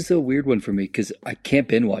this is a weird one for me because I can't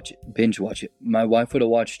binge watch it. My wife would have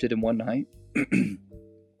watched it in one night.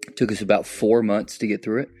 Took us about 4 months to get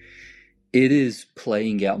through it. It is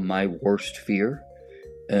playing out my worst fear.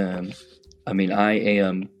 I mean, I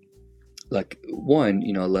am like one,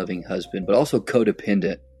 a loving husband, but also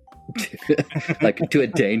codependent, like to a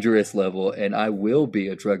dangerous level. And I will be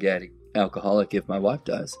a drug addict, alcoholic if my wife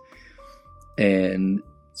does. And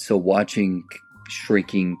so watching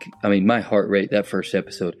Shrinking, I mean, my heart rate, that first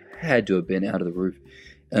episode had to have been out of the roof.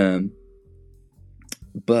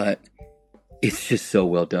 But It's just so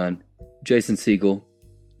well done. Jason Segel,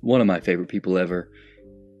 one of my favorite people ever.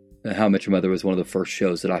 How I Met Your Mother was one of the first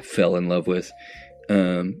shows that I fell in love with.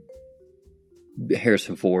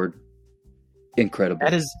 Harrison Ford, incredible.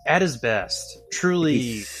 At his best. Truly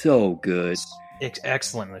He's so good.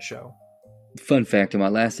 excellent in the show. Fun fact, in my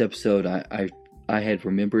last episode, I had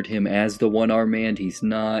remembered him as the one-arm man. He's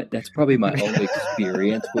not. That's probably my only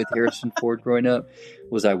experience with Harrison Ford growing up,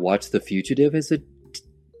 was I watched The Fugitive as a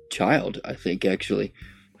child, I think, actually.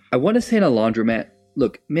 I want to say in a laundromat.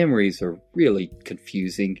 Look, memories are really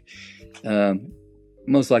confusing.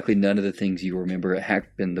 Most likely none of the things you remember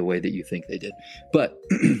happened the way that you think they did. But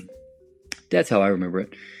that's how I remember it.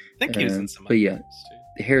 I think he was in some but yeah, others,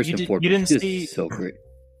 too. Harrison Ford was just so great.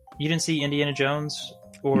 You didn't see Indiana Jones?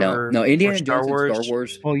 Or No, Indiana or Jones and Star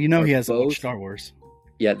Wars. Well, you know he are has to watch both- Star Wars.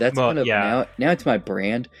 Yeah, that's Well, kind of yeah. now it's my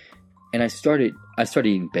brand. And I started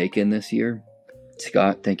eating bacon this year.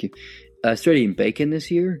 Scott, thank you. I started eating bacon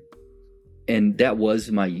this year, and that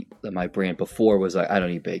was my brand. Before was like, I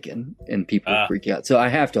don't eat bacon, and people freak out. So I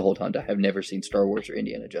have to hold on to. I have never seen Star Wars or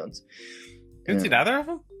Indiana Jones. You haven't seen either of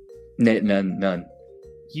them? None.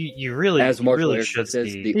 You really, As you Marshall really Erickson should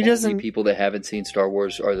says, see. the He only doesn't- people that haven't seen Star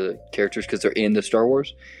Wars are the characters because they're in the Star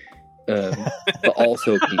Wars. But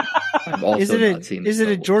also, I'm also Is it not seeing. is it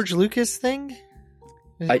Star a Wars. George Lucas thing?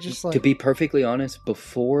 Is it just like To be perfectly honest,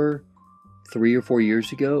 before 3 or 4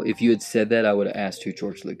 years ago, if you had said that, I would have asked who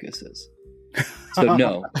George Lucas is. So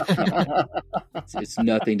no, it's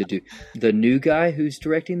nothing to do. The new guy who's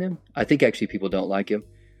directing them, I think actually people don't like him.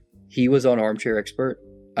 He was on Armchair Expert.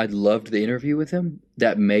 I loved the interview with him.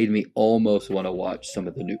 That made me almost want to watch some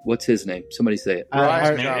of the new. What's his name? Somebody say it.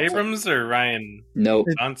 Ryan J.J. Johnson. Abrams or Ryan No,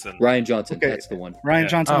 Johnson? Ryan Johnson. Okay. That's the one. Ryan Yeah.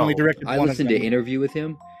 Johnson only Oh, directed I one listened of to them. interview with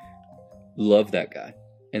him. Love that guy,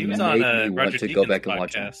 and He was made on me Roger want to Deakins' go back and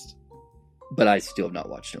watch him. podcast. But I still have not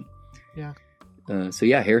watched him. Yeah. So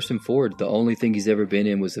yeah, Harrison Ford. The only thing he's ever been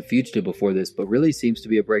in was The Fugitive before this, but really seems to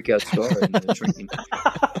be a breakout star in the training.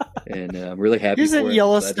 And I'm really happy. He's for in him.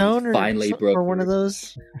 Yellowstone Glad he finally broke or one of through.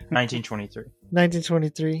 those 1923.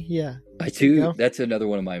 1923. Yeah. I There you too. go. That's another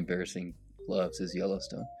one of my embarrassing loves is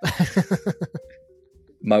Yellowstone.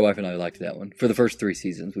 My wife and I liked that one for the first 3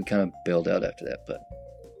 seasons. We kind of bailed out after that, but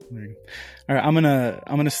There you go. All right, I'm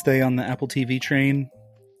gonna stay on the Apple TV train.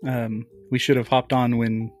 We should have hopped on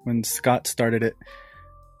when Scott started it,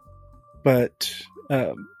 but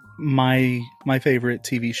my favorite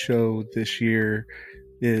TV show this year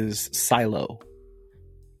is Silo,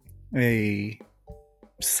 a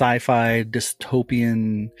sci-fi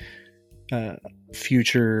dystopian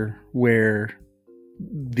future where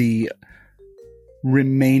the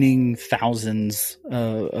remaining thousands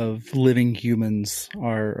of living humans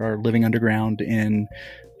are living underground in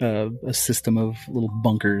a system of little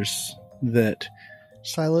bunkers that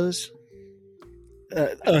Silos.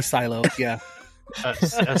 a silo, yeah.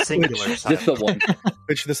 A singular just the silo. one.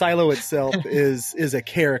 Which the silo itself is a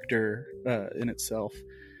character in itself.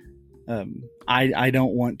 I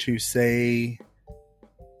don't want to say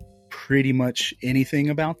pretty much anything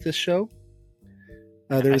about this show.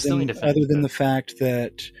 Other still need to finish than it. the fact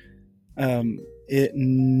that it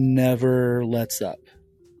never lets up,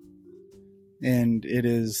 and it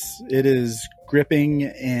is gripping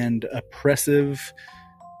and oppressive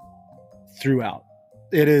throughout.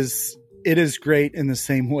 It is great in the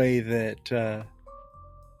same way that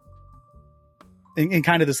in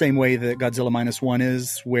kind of the same way that Godzilla -1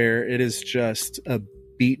 is, where it is just a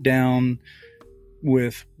beatdown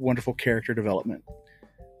with wonderful character development.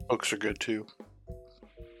 Books are good too.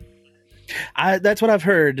 That's what I've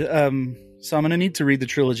heard. So I'm going to need to read the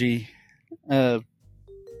trilogy. So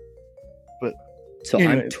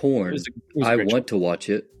Anyway, I'm torn. it was a I great show. want to watch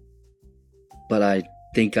it, but I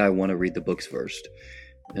think I want to read the books first.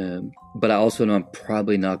 But I also know I'm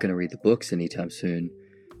probably not going to read the books anytime soon.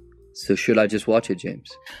 So should I just watch it, James?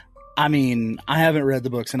 I mean, I haven't read the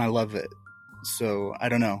books and I love it. So I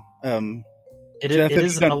don't know. It Jeff, have you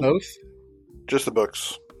is done a- both? Just the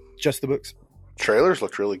books. Just the books? Trailers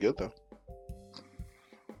looked really good though.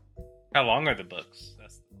 How long are the books?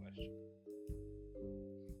 That's the question.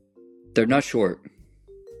 They're not short.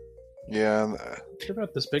 Yeah, They're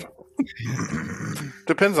about this big.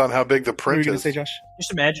 depends on how big the What were you print going to is. say, Josh?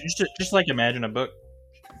 Just imagine, just like imagine a book.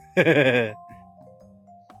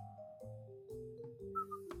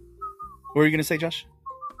 What were you going to say, Josh?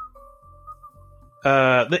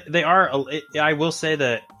 They are. I will say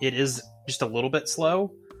that it is just a little bit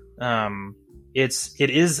slow. It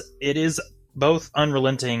is both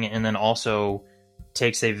unrelenting and then also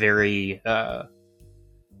takes a very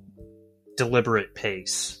deliberate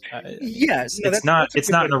pace. Yes, It's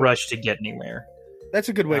not in a rush to get anywhere. That's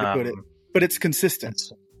a good way to put it. but it's consistent.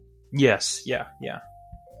 Yes, yeah.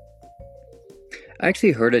 I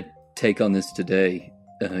actually heard a take on this today.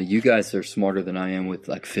 You guys are smarter than I am with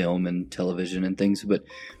like film and television and things, but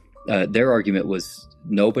their argument was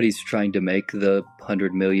nobody's trying to make the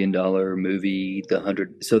 $100 million movie,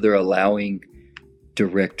 so they're allowing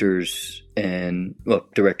directors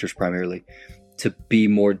directors primarily, to be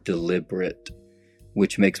more deliberate,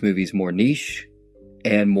 which makes movies more niche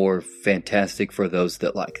and more fantastic for those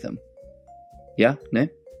that like them. Yeah, no?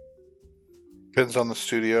 Depends on the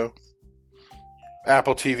studio.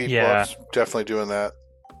 Apple TV Plus, definitely doing that.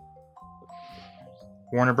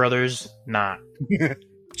 Warner Brothers, not.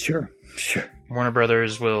 Sure. Warner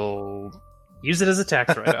Brothers will use it as a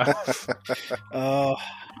tax write-off. Oh,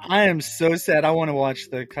 I am so sad. I want to watch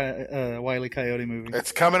the Wile E. Coyote movie.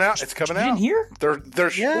 It's coming out. You didn't hear?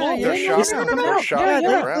 They're Yeah, shopping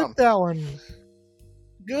around. that one.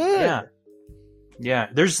 Good. Yeah.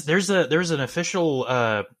 There's an official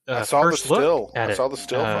I saw the first look still. at I it. saw the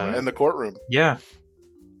still from in the courtroom. Yeah.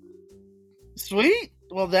 Sweet.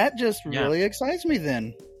 Well, that just Yeah. really excites me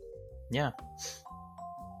then. Yeah.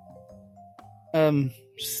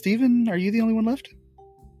 Steven, are you the only one left?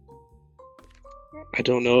 I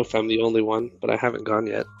don't know if I'm the only one, but I haven't gone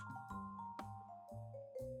yet.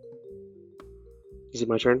 Is it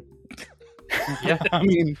my turn? Yeah. I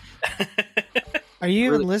mean, Are you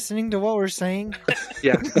even Really? listening to what we're saying?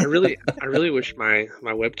 Yeah, I really wish my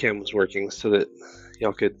webcam was working so that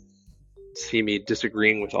y'all could see me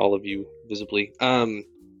disagreeing with all of you visibly. I'm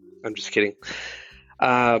just kidding.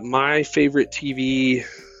 My favorite TV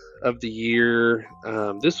of the year.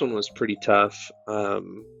 This one was pretty tough.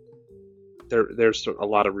 There's a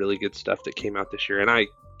lot of really good stuff that came out this year, and I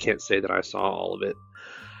can't say that I saw all of it.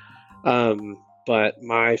 But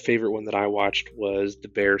my favorite one that I watched was The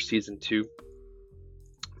Bear Season 2.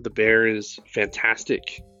 The Bear is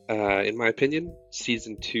fantastic, in my opinion.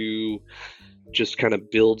 Season 2 just kind of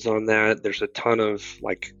builds on that. There's a ton of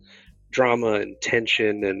like drama and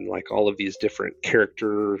tension and like all of these different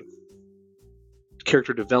character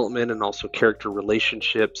development and also character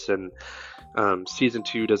relationships. And season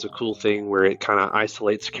 2 does a cool thing where it kind of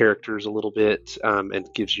isolates characters a little bit and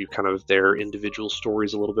gives you kind of their individual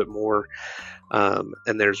stories a little bit more.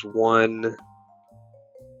 And there's one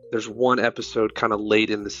episode kind of late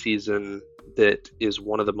in the season that is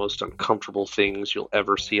one of the most uncomfortable things you'll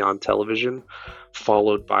ever see on television,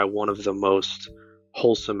 followed by one of the most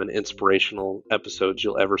wholesome and inspirational episodes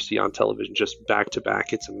you'll ever see on television, just back to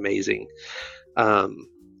back. It's amazing. I'm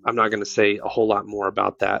not going to say a whole lot more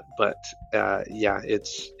about that, but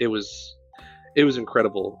it was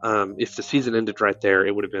incredible. If the season ended right there,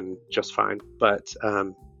 it would have been just fine. But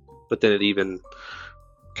then it even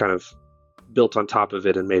kind of built on top of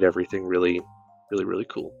it and made everything really, really, really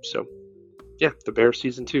cool. So yeah, The Bear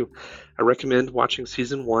Season 2. I recommend watching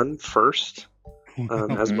Season 1 first,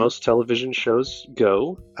 as most television shows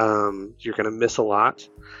go. You're going to miss a lot,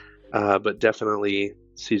 but definitely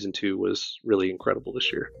Season 2 was really incredible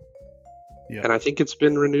this year. Yeah. And I think it's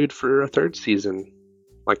been renewed for a third season.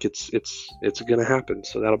 Like it's going to happen,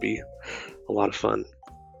 so that'll be a lot of fun.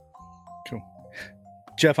 Cool.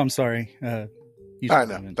 Jeff, I'm sorry. I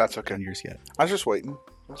know, that's okay. Yours yet. I was just waiting.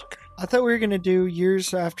 That's okay. I thought we were going to do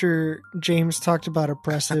years after James talked about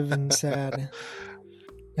oppressive and sad.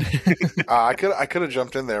 I could have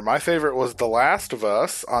jumped in there. My favorite was The Last of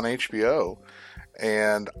Us on HBO,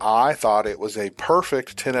 and I thought it was a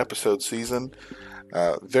perfect 10-episode season.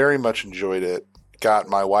 Very much enjoyed it. Got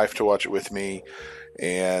my wife to watch it with me,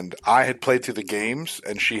 and I had played through the games,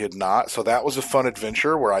 and she had not. So that was a fun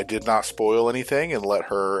adventure where I did not spoil anything and let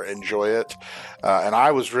her enjoy it. And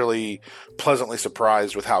I was really pleasantly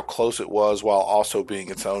surprised with how close it was while also being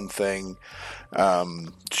its own thing.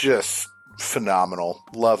 Just phenomenal.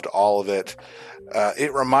 Loved all of it.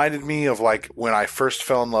 It reminded me of like when I first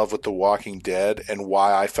fell in love with The Walking Dead, and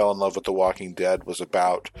why I fell in love with The Walking Dead was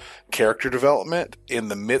about character development in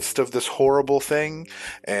the midst of this horrible thing.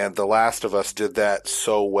 And The Last of Us did that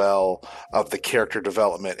so well, of the character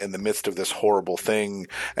development in the midst of this horrible thing,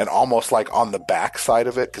 and almost like on the backside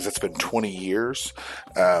of it, because it's been 20 years.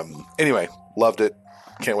 Anyway, loved it.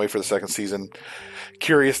 Can't wait for the second season.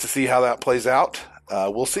 Curious to see how that plays out.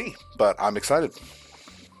 We'll see, but I'm excited.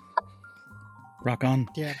 Rock on.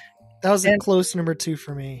 Yeah. That was a close number 2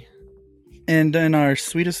 for me. And in our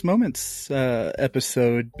Sweetest Moments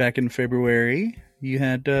episode back in February, you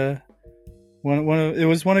had it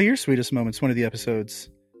was one of your sweetest moments, one of the episodes.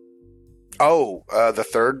 Oh, the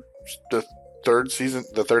third season,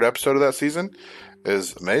 the third episode of that season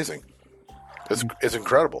is amazing. It's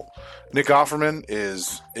incredible. Nick Offerman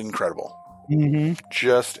is incredible. Mm-hmm.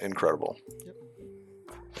 Just incredible.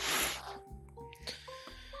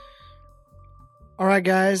 All right,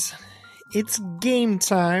 guys, it's game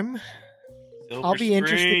time. Silver I'll be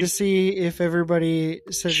interested to see if everybody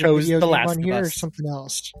says Chose a video The game Last on of here or Us. something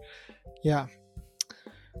else. Yeah.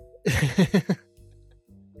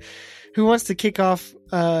 Who wants to kick off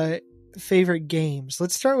favorite games?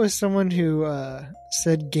 Let's start with someone who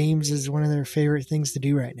said games is one of their favorite things to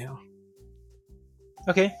do right now.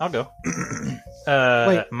 Okay, I'll go.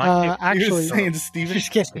 Wait, actually, saying Steven?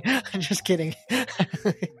 just kidding. I'm just kidding.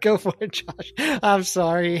 Go for it, Josh. I'm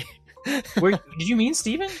sorry. Did you mean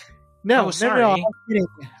Steven? No, Oh, sorry. no, I'm kidding.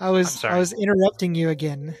 I I'm was sorry. interrupting you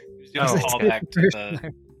again. He was doing a Oh, callback to First the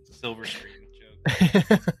time. silver screen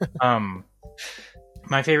joke.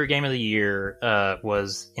 My favorite game of the year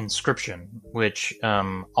was Inscription, which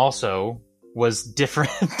also was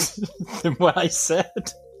different than what I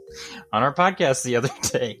said on our podcast the other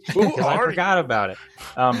day because I forgot about it.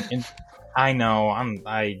 And I know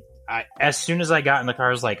I as soon as I got in the car,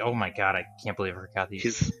 I was like, "Oh my god, I can't believe I forgot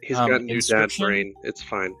these." He's got new dad Inscription? brain. It's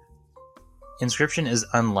fine. Inscription is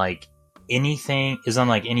unlike any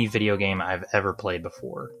video game I've ever played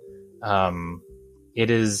before.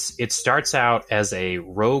 It starts out as a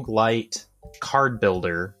roguelite card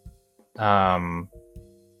builder, not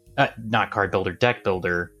card builder, deck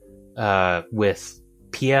builder, with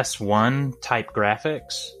PS1 type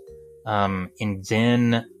graphics. And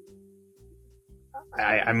then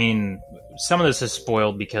I mean, some of this is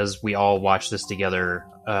spoiled because we all watched this together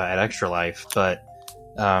at Extra Life, but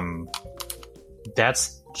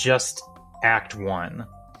that's just Act 1.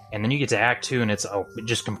 And then you get to Act 2, and it's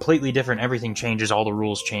just completely different. Everything changes, all the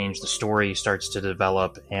rules change, the story starts to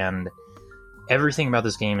develop, and everything about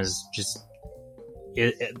this game is just...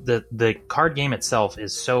 The card game itself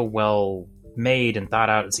is so well made and thought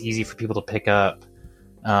out, it's easy for people to pick up.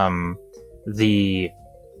 The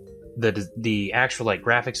actual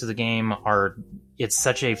graphics of the game it's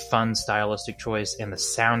such a fun stylistic choice, and the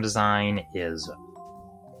sound design is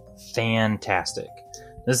fantastic.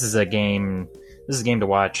 This is a game to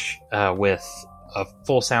watch with a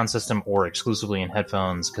full sound system or exclusively in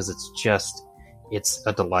headphones, because it's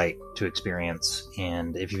a delight to experience.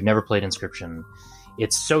 And if you've never played Inscription,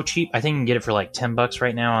 it's so cheap. I think you can get it for like $10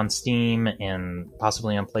 right now on Steam and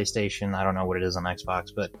possibly on PlayStation. I don't know what it is on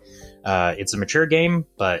Xbox, but it's a mature game,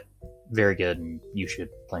 but very good, and you should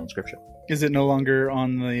play Inscription. Is it no longer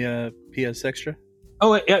on the PS Extra?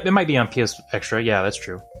 Oh, it might be on PS Extra. Yeah, that's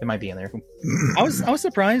true. It might be in there. I was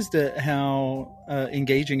surprised at how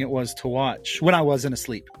engaging it was to watch when I wasn't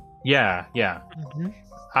asleep. Yeah. Mm-hmm.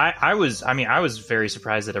 I was very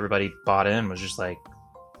surprised that everybody bought in, was just like,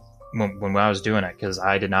 when I was doing it, because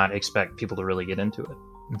I did not expect people to really get into it.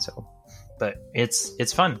 And so, but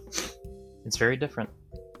it's fun. It's very different.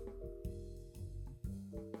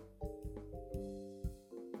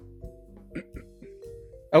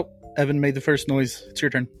 Oh, Evan made the first noise. It's your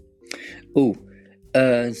turn. Oh,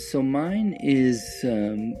 so mine is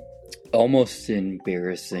almost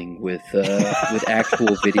embarrassing with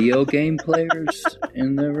actual video game players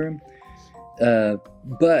in the room.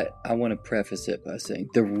 But I want to preface it by saying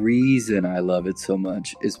the reason I love it so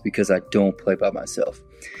much is because I don't play by myself.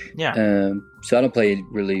 Yeah. So I don't play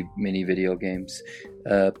really many video games,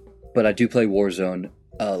 but I do play Warzone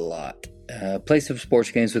a lot. Play some sports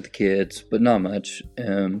games with the kids, but not much.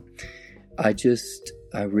 I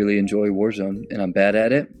really enjoy Warzone, and I'm bad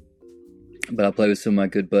at it. But I play with some of my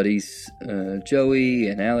good buddies, Joey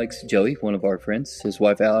and Alex. Joey, one of our friends, his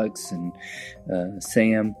wife Alex, and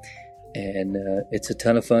Sam. And it's a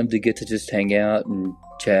ton of fun to get to just hang out and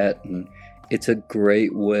chat. And it's a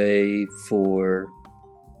great way for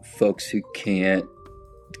folks who can't,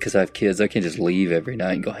 because I have kids, I can't just leave every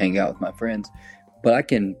night and go hang out with my friends. But I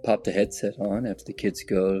can pop the headset on after the kids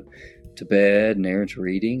go to bed and Aaron's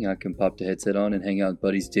reading. I can pop the headset on and hang out with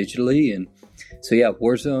buddies digitally. And so, yeah,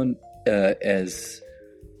 Warzone, as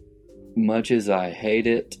much as I hate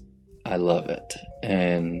it, I love it.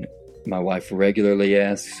 And my wife regularly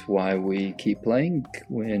asks why we keep playing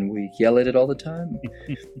when we yell at it all the time.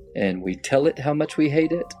 And we tell it how much we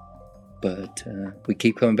hate it. But we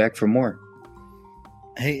keep coming back for more.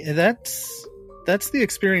 Hey, that's the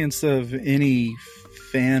experience of any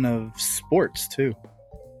fan of sports, too.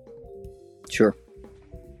 Sure.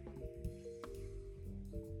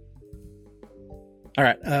 All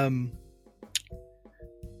right.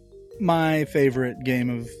 My favorite game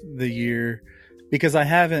of the year, because I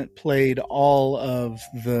haven't played all of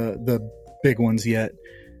the big ones yet,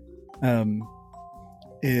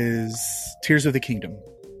 is Tears of the Kingdom.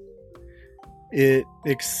 It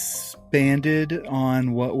expanded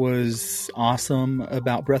on what was awesome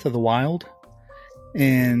about Breath of the Wild,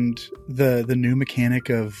 and the new mechanic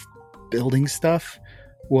of building stuff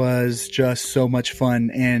was just so much fun,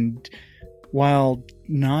 and while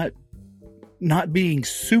not being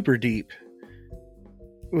super deep,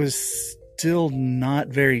 it was still not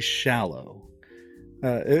very shallow.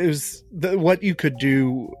 It was what you could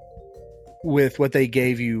do with what they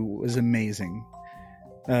gave you was amazing.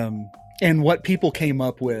 And what people came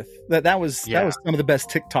up with, that was some of the best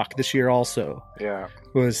TikTok this year also. Yeah.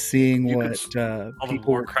 Was seeing You what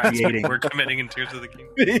people were crimes creating. we're committing in Tears of the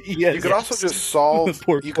Kingdom. Yes. You could also just solve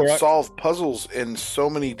Poor you could Korok. solve puzzles in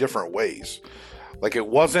so many different ways. Like there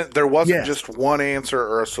wasn't Yes. just one answer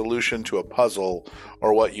or a solution to a puzzle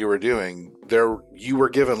or what you were doing. You were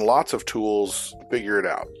given lots of tools to figure it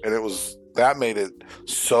out. And that made it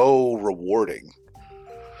so rewarding.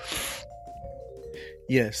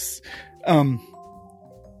 Yes.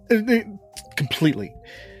 Completely.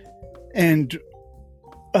 And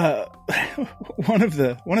one of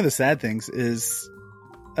the sad things is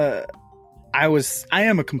I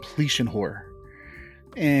am a completion whore.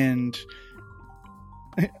 And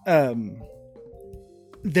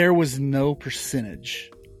there was no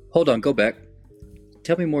percentage. Hold on, go back.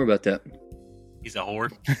 Tell me more about that. He's a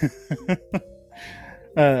whore.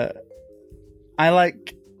 I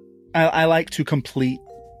like to complete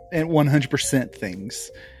and 100%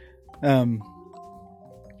 things.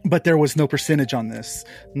 But there was no percentage on this.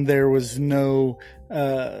 There was no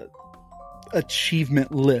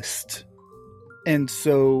achievement list. And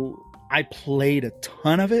so I played a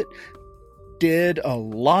ton of it, did a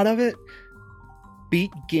lot of it,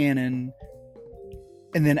 beat Ganon,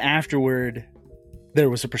 and then afterward there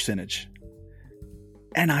was a percentage.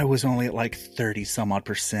 And I was only at like 30 some odd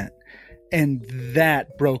percent. And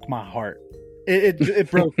that broke my heart. It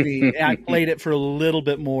broke me. I played it for a little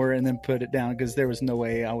bit more and then put it down because there was no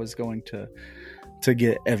way I was going to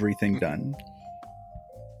get everything done.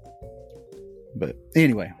 But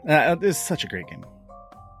anyway, it's such a great game.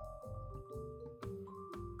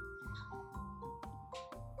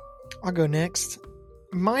 I'll go next.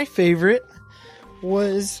 My favorite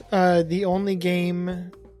was the only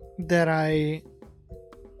game that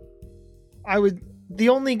the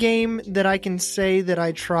only game that I can say that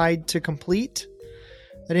I tried to complete.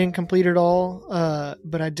 I didn't complete it all,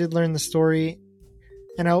 but I did learn the story.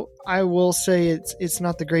 And I will say it's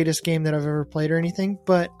not the greatest game that I've ever played or anything,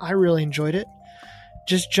 but I really enjoyed it.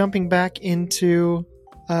 Just jumping back into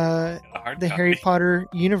the Harry Potter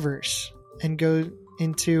universe and go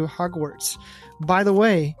into Hogwarts. By the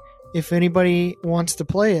way, if anybody wants to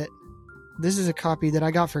play it, this is a copy that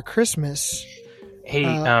I got for Christmas. Hey,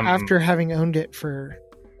 after having owned it for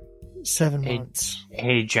 7 months.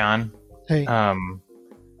 Hey, John. Hey.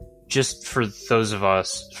 Just for those of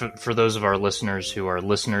us, for those of our listeners who are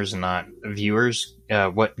listeners and not viewers,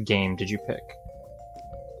 what game did you pick?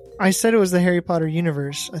 I said it was the Harry Potter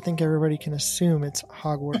universe. I think everybody can assume it's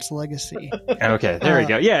Hogwarts Legacy. Okay, there we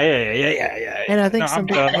go. Yeah. And I think some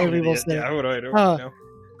people said it.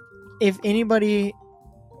 If anybody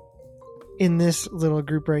in this little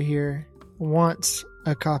group right here wants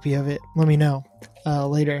a copy of it, let me know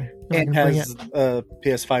later. And has a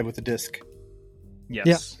PS5 with a disc.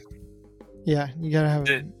 Yes. Yeah, you gotta have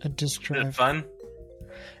a disc drive. Is it fun?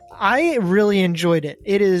 I really enjoyed it.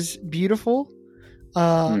 It is beautiful.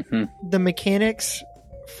 The mechanics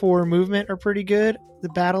for movement are pretty good. The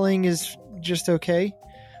battling is just okay.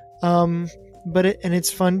 But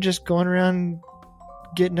it's fun just going around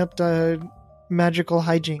getting up to magical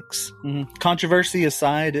hijinks. Mm-hmm. Controversy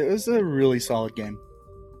aside, it was a really solid game.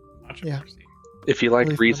 Yeah. If you like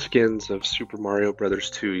Really reskins of Super Mario Brothers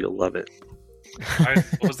 2, you'll love it.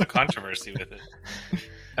 What was the controversy with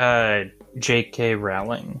it? J.K.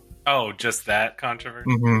 Rowling. Oh, just that controversy?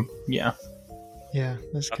 Yeah. Yeah,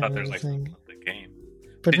 that's I kind thought there of was the like thing. the game.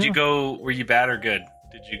 But Did you no. go? Were you bad or good?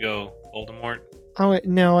 Did you go Voldemort? Oh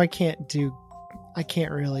no, I can't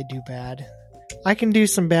really do bad. I can do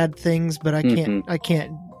some bad things, but I can't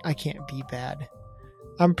be bad.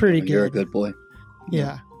 I'm pretty good. You're a good boy.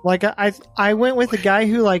 Yeah. Like I went with a guy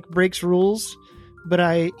who like breaks rules, but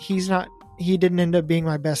he didn't end up being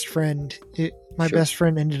my best friend. My best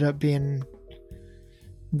friend ended up being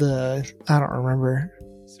I don't remember.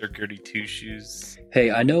 Sir Gertie Two Shoes. Hey,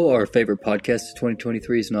 I know our favorite podcast of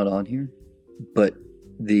 2023 is not on here, but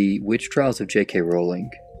the Witch Trials of J.K. Rowling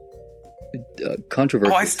controversy.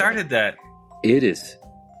 Oh, I started that. It is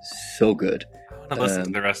so good. I want to listen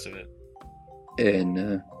to the rest of it.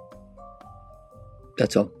 And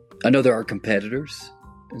that's all. I know there are competitors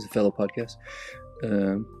as a fellow podcast,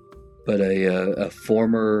 but a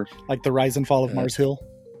former, Like the rise and fall of Mars Hill.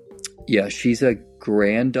 yeah, she's a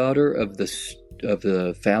granddaughter of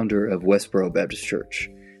the founder of Westboro Baptist Church,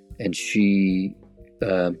 and she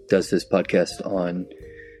does this podcast on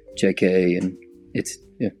JK, and it's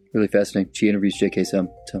really fascinating. She interviews JK some.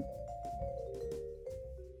 So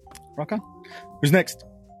Rock on. Who's next?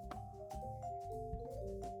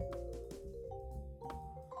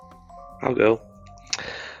 I'll go.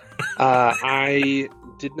 I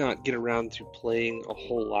did not get around to playing a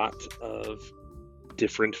whole lot of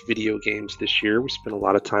different video games this year. We spent a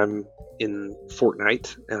lot of time in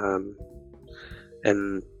Fortnite,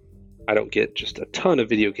 and I don't get just a ton of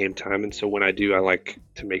video game time. And so when I do, I like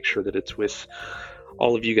to make sure that it's with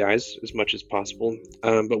all of you guys as much as possible.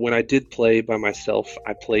 But when I did play by myself,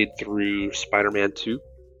 I played through Spider-Man 2,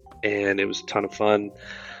 and it was a ton of fun.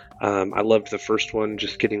 I loved the first one,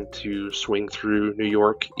 just getting to swing through New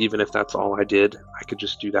York, even if that's all I did. I could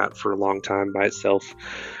just do that for a long time by itself.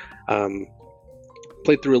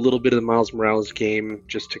 Played through a little bit of the Miles Morales game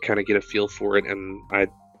just to kind of get a feel for it, and I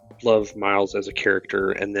love Miles as a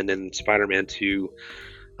character. And then in Spider-Man 2,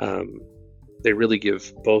 they really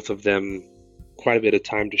give both of them quite a bit of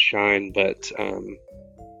time to shine, but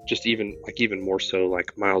just even more so,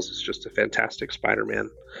 like Miles is just a fantastic Spider-Man.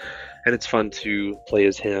 And it's fun to play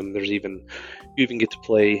as him. You even get to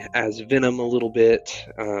play as Venom a little bit.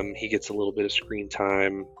 He gets a little bit of screen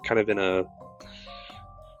time, kind of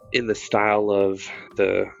in the style of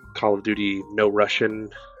the Call of Duty No Russian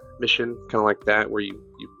mission, kind of like that, where you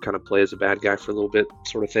kind of play as a bad guy for a little bit,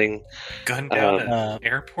 sort of thing. Gun down an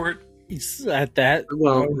airport. He's at that.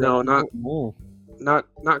 Well, no,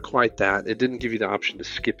 not quite that. It didn't give you the option to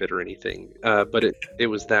skip it or anything. But it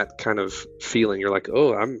was that kind of feeling. You're like,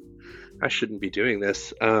 oh, I shouldn't be doing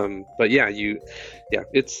this. But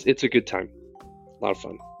it's a good time. A lot of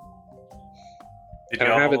fun.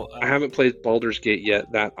 I haven't played Baldur's Gate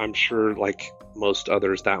yet. That I'm sure, like most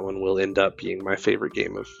others, that one will end up being my favorite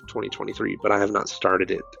game of 2023. But I have not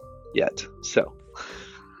started it yet. So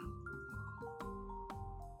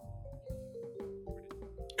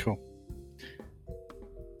Cool.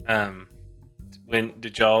 When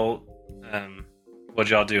did y'all? What'd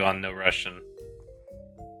y'all do on No Russian?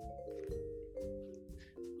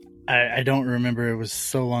 I don't remember. It was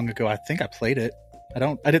so long ago. I think I played it.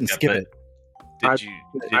 I didn't skip it. I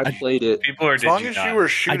played it. People or As did long you as not? you were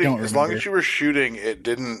shooting, as long as you were shooting, it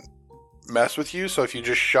didn't mess with you. So if you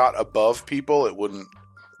just shot above people, it wouldn't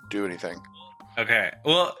do anything. Okay.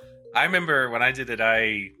 Well, I remember when I did it,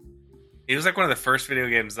 it was like one of the first video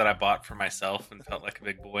games that I bought for myself and felt like a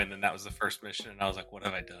big boy. And then that was the first mission, and I was like, "What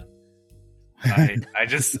have I done?"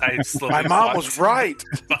 I slowly My mom walked was right.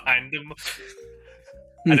 behind him.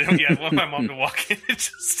 I didn't want my mom to walk in and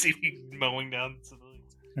just see me mowing down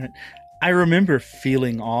civilians. I remember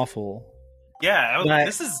feeling awful. Yeah,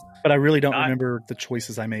 but I really don't remember the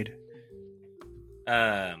choices I made.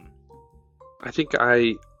 I think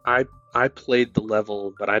I played the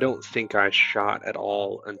level, but I don't think I shot at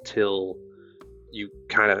all until you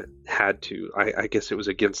kind of had to. I guess it was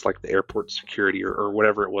against like the airport security or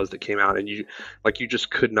whatever it was that came out, and you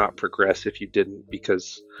just could not progress if you didn't,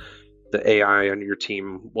 because the AI on your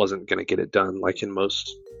team wasn't going to get it done like in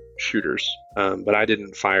most shooters. But I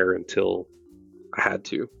didn't fire until I had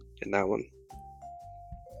to in that one.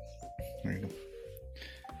 There you go.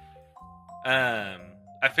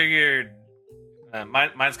 I figured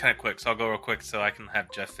mine's kind of quick, so I'll go real quick so I can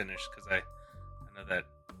have Jeff finish, because I know that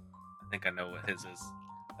I think I know what his is.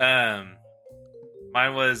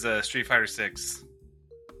 Mine was Street Fighter 6.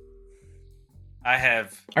 I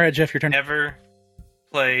have All right, Jeff, your turn. never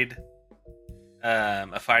played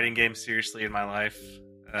a fighting game seriously in my life.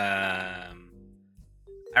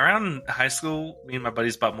 Around high school, me and my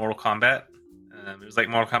buddies bought Mortal Kombat. It was like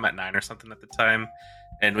Mortal Kombat 9 or something at the time.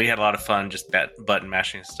 And we had a lot of fun just button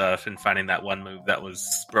mashing stuff and finding that one move that was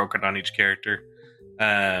broken on each character.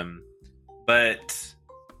 But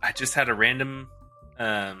I just had a random...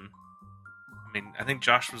 I think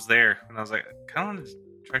Josh was there, and I was like, I kind of wanted to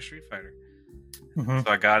try Street Fighter. Mhm.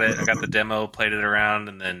 So I got it. I got the demo, played it around,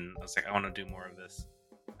 and then I was like, I want to do more of this.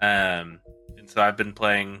 And so I've been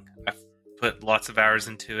playing. I've put lots of hours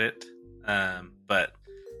into it, but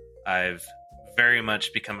I've very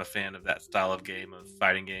much become a fan of that style of game, of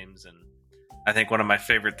fighting games. And I think one of my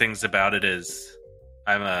favorite things about it is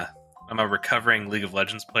I'm a recovering League of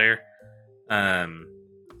Legends player, and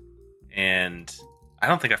I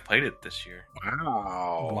don't think I've played it this year.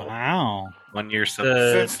 Wow. 1 year so.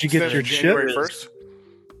 Did you get your January chip? 1st?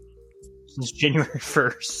 Since January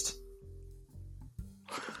 1st.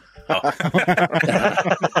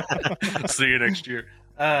 See you next year.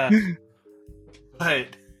 But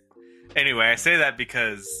anyway, I say that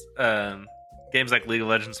because games like League of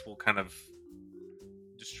Legends will kind of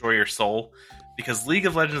destroy your soul. Because League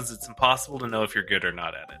of Legends, it's impossible to know if you're good or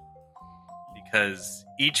not at it. because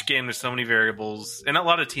each game there's so many variables, and a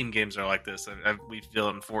lot of team games are like this. We feel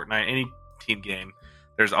it in Fortnite. Any team game,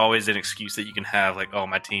 there's always an excuse that you can have, like, oh,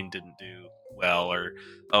 my team didn't do well, or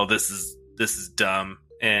oh, this is dumb.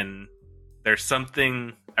 And there's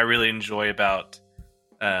something I really enjoy about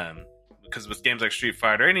because with games like Street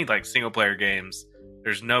Fighter, any like single player games,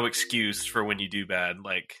 there's no excuse for when you do bad.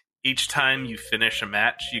 Like each time you finish a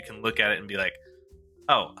match, you can look at it and be like,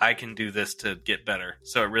 oh, I can do this to get better.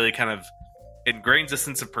 So it really kind of ingrains a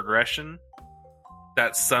sense of progression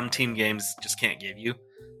that some team games just can't give you.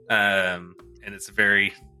 And it's a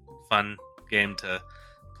very fun game to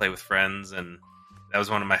play with friends. And that was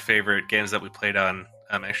one of my favorite games that we played on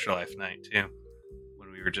Extra Life Night too,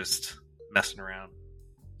 when we were just messing around.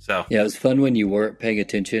 So Yeah, it was fun when you weren't paying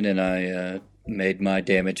attention and I made my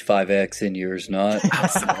damage 5x and yours not. I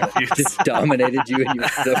was so confused. Just dominated you and you were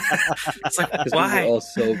so, It's like, because we why? were all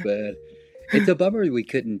so bad. It's a bummer we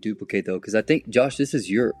couldn't duplicate though, because I think, Josh, this is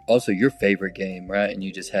your favorite game, right? And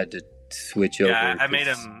you just had to switch over. Yeah, I made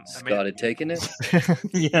 'cause him. Scott had taken it.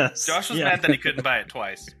 Yes. Josh was Yeah. mad that he couldn't buy it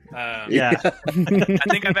twice. Yeah. I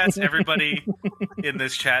think I've asked everybody in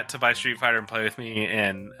this chat to buy Street Fighter and play with me,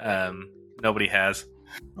 and nobody has.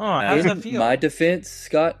 Oh, how does that In feel? my defense,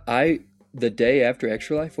 Scott, the day after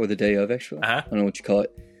Extra Life, or the day of Extra Life, Uh-huh. I don't know what you call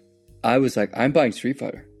it, I was like, I'm buying Street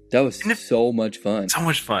Fighter. That was And if- so much fun. So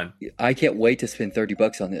much fun. I can't wait to spend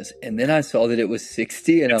 $30 on this. And then I saw that it was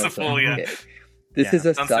 60, and It's I a was full, like, yeah. okay, this Yeah, is a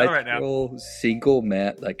it's on sale side right now. scroll single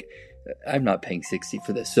map. Like, I'm not paying 60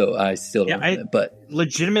 for this, so I still don't. Yeah, know that. But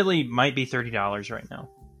Legitimately might be $30 right now.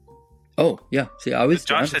 oh yeah, see, I was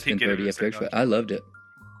Josh down said to he'd spend get it 30 in after a Extra. second. I loved it.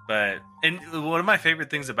 And one of my favorite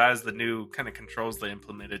things about it is the new kind of controls they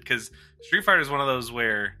implemented, because Street Fighter is one of those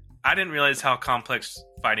where I didn't realize how complex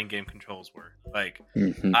fighting game controls were. Like,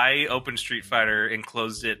 Mhm. I opened Street Fighter and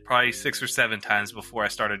closed it probably 6 or 7 times before I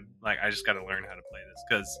started. Like, I just got to learn how to play this,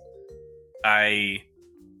 because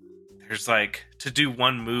there's like, to do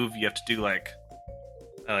one move, you have to do like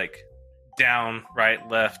down, right,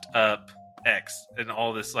 left, up, X, and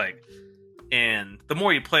all this, like, and the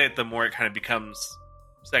more you play it, the more it kind of becomes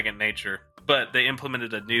second nature. But they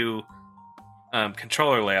implemented a new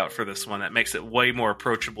controller layout for this one that makes it way more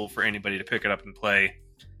approachable for anybody to pick it up and play.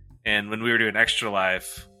 And when we were doing Extra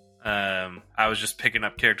Life, I was just picking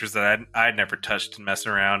up characters that I'd never touched and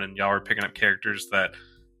messing around, and y'all were picking up characters that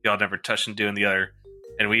y'all never touched and doing the other.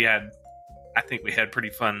 And I think we had pretty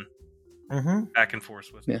fun Mm-hmm. back and forth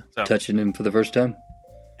with Yeah, it. So touching him for the first time.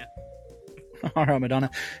 All right, Madonna.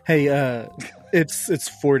 Hey, it's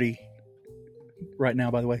 40 right now,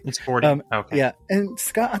 by the way. It's 40. Okay. Yeah, and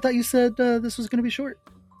Scott, I thought you said this was going to be short.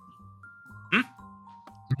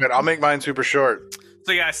 But I'll make mine super short.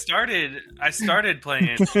 So yeah, I started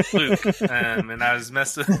playing Luke, and I was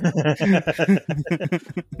messing.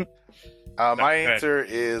 My Go ahead. answer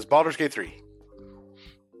is Baldur's Gate 3.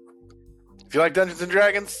 If you like Dungeons and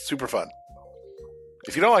Dragons, super fun.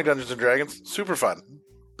 If you don't like Dungeons and Dragons, super fun.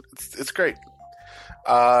 It's great.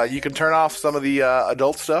 You can turn off some of the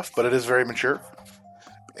adult stuff, but it is very mature.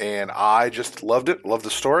 And I just loved it. Loved the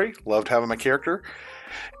story. Loved having my character.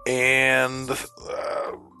 And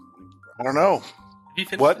I don't know. Have you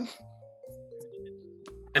finished What? it?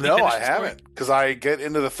 Have you No, finished I the story? haven't. Because I get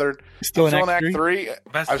into the third. Still in I'm Act 3? 3.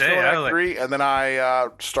 Best I'm still day, in I Act was like- 3, and then I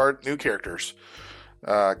start new characters.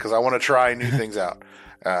 Because I want to try new things out.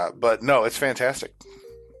 But no, it's fantastic.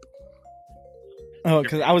 Oh,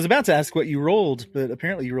 because I was about to ask what you rolled, but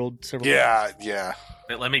apparently you rolled several. Yeah.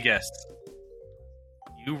 Wait, let me guess.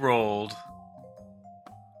 You rolled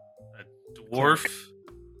a dwarf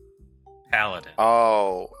paladin.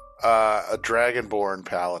 Oh, a Dragonborn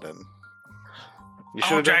Paladin. You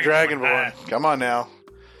should have done Dragonborn. Dragonborn. Come on now.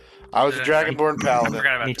 I was a Dragonborn I Paladin.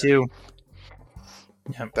 forgot about Me that. too.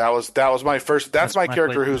 That was my first. That's my my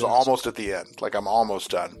character who's playthrough. almost at the end. Like I'm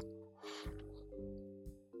almost done.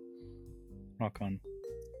 Rock on.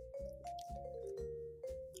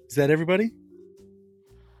 Is that everybody?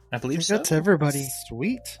 I I believe think so. that's everybody.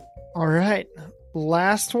 Sweet. All right.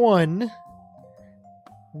 Last one.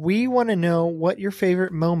 We want to know what your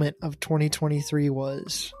favorite moment of 2023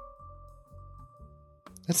 was.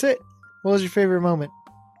 That's it. What was your favorite moment?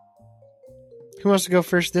 Who wants to go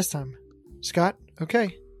first this time? Scott?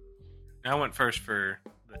 Okay. I went first for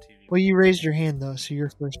the TV. Well, you raised your hand, though, so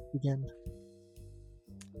you're first again.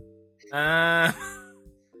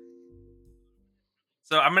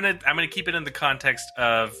 So I'm gonna keep it in the context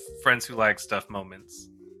of friends who like stuff moments,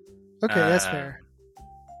 Okay, that's Uh, fair.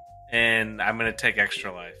 and I'm gonna take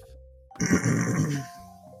Extra Life.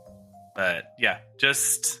 But yeah,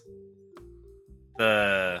 just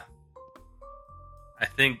I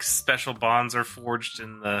think special bonds are forged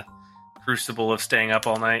in the crucible of staying up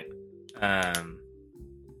all night.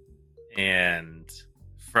 And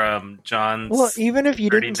from John's Well, even if you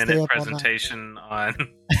didn't 30-minute stay up all night. presentation on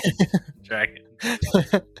Dragon,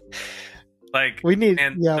 like We need-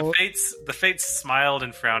 and yeah, the fates smiled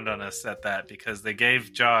and frowned on us at that because they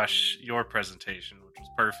gave Josh your presentation, which was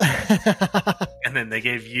perfect, and then they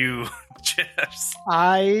gave you Jeff's.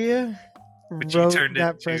 I Which you wrote turned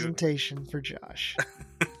that into- presentation for Josh.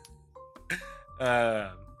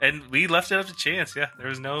 And we left it up to chance. Yeah,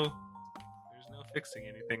 there's no fixing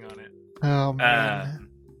anything on it. Oh man.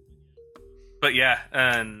 But yeah,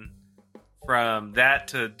 and from that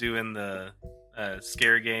to doing the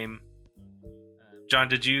scare game, John,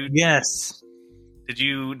 did you Yes.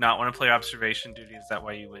 not want to play observation duty? Is that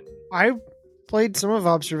why you went? I played some of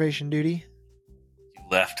Observation Duty. You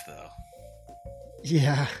left though.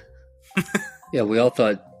 Yeah. Yeah, we all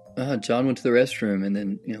thought John went to the restroom, and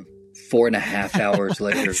then 4.5 hours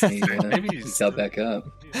later, Maybe he he's got back up.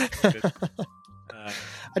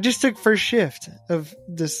 I just took first shift of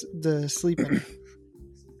the sleeping. And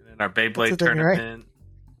then our That's Beyblade the thing, right? tournament.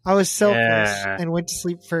 I was selfless Yeah. and went to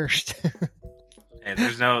sleep first. And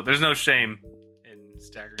there's no shame in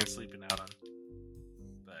staggering sleeping out on.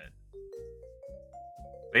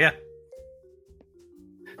 But yeah.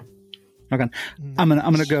 Okay. I'm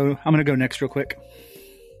gonna go next real quick.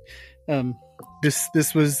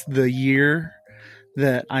 This was the year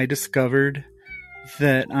that I discovered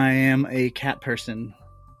that I am a cat person.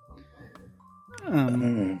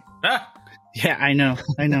 Ah! Yeah, I know.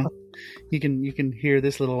 You can hear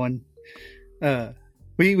this little one.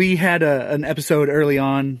 We had an episode early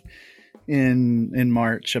on in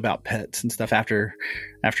March about pets and stuff after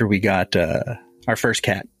we got our first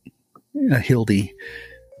cat, Hildy,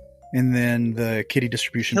 and then the kitty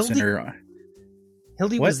distribution Hildy? center.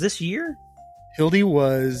 Hildy What? was this year? Hildy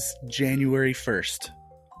was January 1st.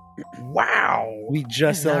 Wow. We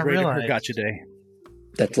just Did not celebrated her realize. Gotcha Day.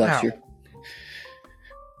 That's last Wow.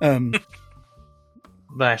 year.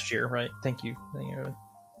 Last year, right? Thank you.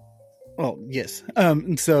 Well, yes.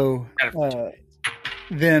 And so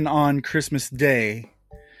then on Christmas Day,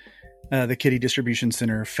 the Kitty Distribution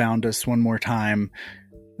Center found us one more time.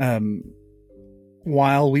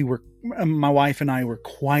 While my wife and I were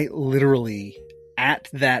quite literally at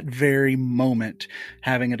that very moment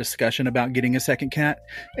having a discussion about getting a second cat,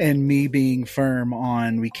 and me being firm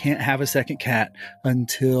on we can't have a second cat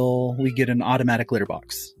until we get an automatic litter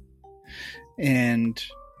box. And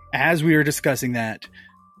as we were discussing that,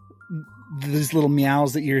 these little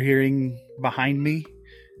meows that you're hearing behind me,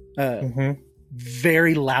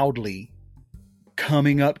 very loudly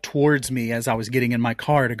coming up towards me as I was getting in my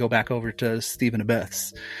car to go back over to Stephen and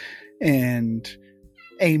Beth's. And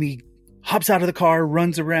Amy hops out of the car,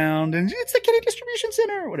 runs around, and it's the Kitty Distribution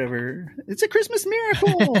Center or whatever. It's a Christmas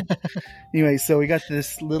miracle. Anyway, so we got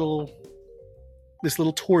this little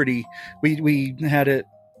tortie. We had it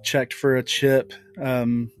checked for a chip.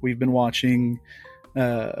 We've been watching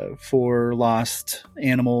for lost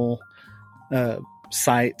animal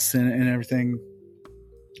sites and everything.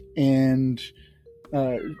 And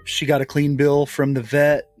she got a clean bill from the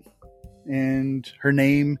vet. And her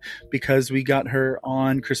name, because we got her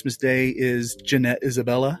on Christmas Day, is Jeanette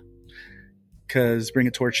Isabella. Because Bring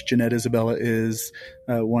a Torch, Jeanette Isabella is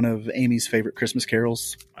one of Amy's favorite Christmas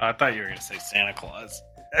carols. I thought you were going to say Santa Claus.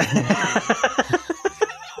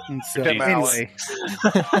 And so, Get mouse. anyway,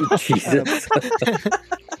 Jesus.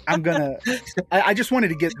 I just wanted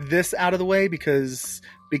to get this out of the way because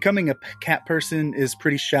becoming a cat person is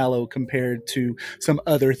pretty shallow compared to some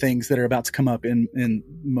other things that are about to come up in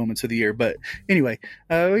moments of the year. But anyway,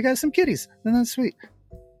 we got some kitties, and that's sweet.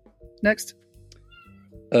 Next.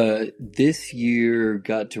 This year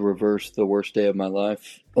got to reverse the worst day of my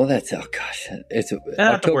life. Well, it's Not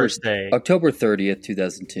the worst day. October 30th,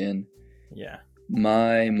 2010. Yeah.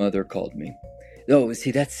 My mother called me. Oh,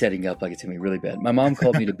 see, that's setting up like it's going to be really bad. My mom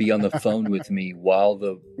called me to be on the phone with me while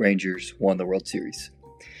the Rangers won the World Series.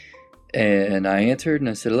 And I answered and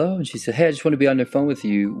I said, hello. And she said, hey, I just want to be on the phone with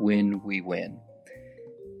you when we win.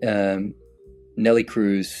 Nelly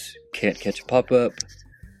Cruz can't catch a pop-up.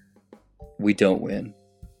 We don't win.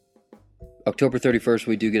 October 31st,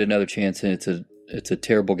 we do get another chance, and it's a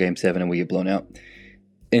terrible Game 7, and we get blown out.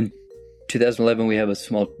 In 2011, we have a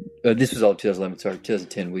small... this was all 2011, sorry,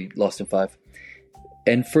 2010. We lost in 5.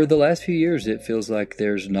 And for the last few years, it feels like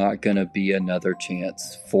there's not going to be another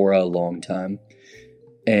chance for a long time.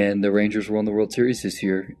 And the Rangers won the World Series this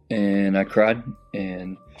year, and I cried.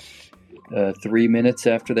 And 3 minutes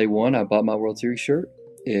after they won, I bought my World Series shirt.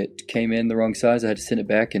 It came in the wrong size. I had to send it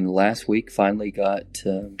back, and last week finally got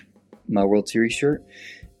my World Series shirt.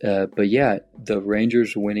 But yeah, the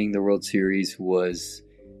Rangers winning the World Series was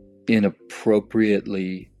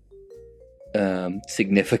inappropriately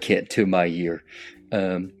significant to my year.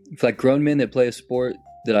 It's like grown men that play a sport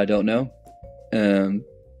that I don't know.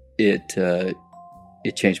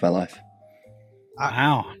 It changed my life.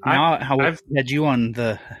 Wow. Now I've had you on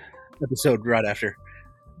the episode right after.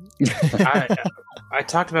 I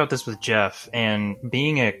talked about this with Jeff, and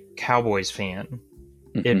being a Cowboys fan,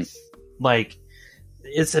 it's like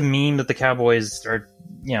it's a meme that the Cowboys are,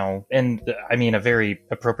 and I mean a very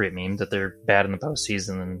appropriate meme that they're bad in the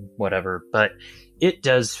postseason and whatever, but it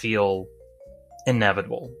does feel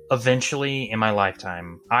inevitable. Eventually, in my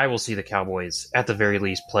lifetime, I will see the Cowboys at the very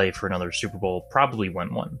least play for another Super Bowl, probably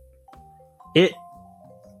win one.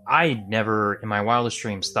 I never, in my wildest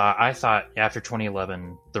dreams, thought after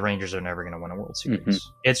 2011 the Rangers are never going to win a World Series.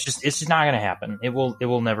 It's just not going to happen. It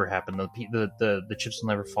will never happen. The chips will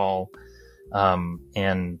never fall.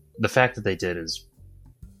 And the fact that they did is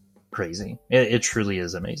crazy. It truly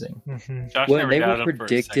is amazing. Josh Well, never they doubted were him for a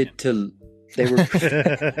predicted second. to.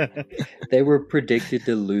 They were predicted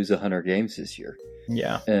to lose 100 games this year.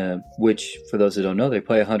 Yeah. Which, for those who don't know, they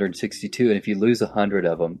play 162, and if you lose 100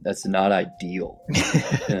 of them, that's not ideal.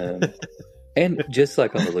 And just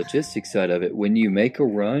like on the logistics side of it, when you make a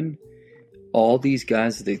run, all these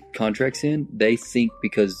guys that the contracts in, they think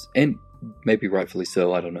because, and maybe rightfully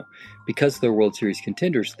so, I don't know, because they're World Series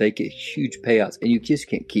contenders, they get huge payouts, and you just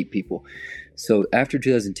can't keep people. So after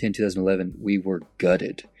 2010, 2011, we were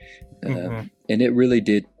gutted. And it really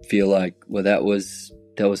did feel like, well, that was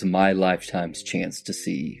my lifetime's chance to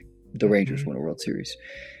see the Rangers win a World Series.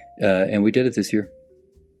 And we did it this year.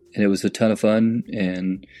 And it was a ton of fun.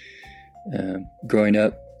 And growing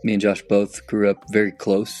up, me and Josh both grew up very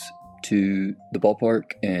close to the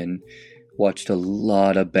ballpark and watched a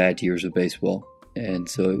lot of bad years of baseball. And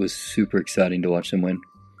so it was super exciting to watch them win.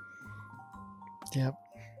 Yep.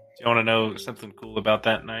 Do you want to know something cool about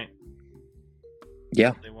that night?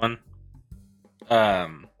 Yeah. They won.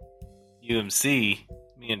 UMC,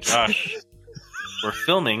 me and Josh were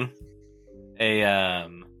filming a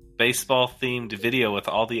baseball themed video with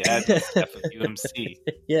all the ads and stuff of UMC.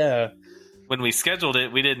 Yeah. When we scheduled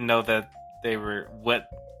it, we didn't know that what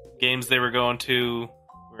games they were going to.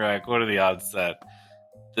 We were like, what are the odds that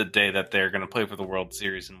the day that they're going to play for the World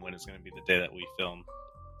Series and when is going to be the day that we film?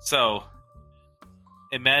 So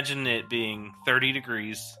imagine it being 30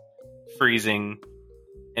 degrees, freezing,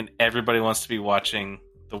 and everybody wants to be watching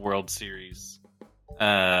the World Series.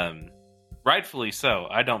 Rightfully so.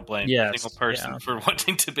 I don't blame a single person for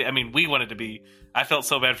wanting to be. I mean, we wanted to be. I felt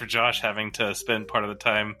so bad for Josh having to spend part of the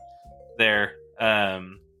time there.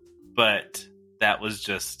 But that was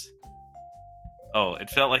just. Oh, it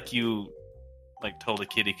felt like you told a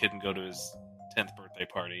kid he couldn't go to his 10th birthday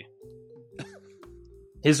party.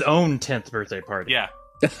 His own 10th birthday party. Yeah.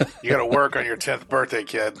 You got to work on your 10th birthday,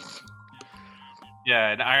 kid.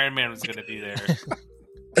 Yeah, and Iron Man was going to be there.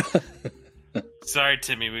 Sorry,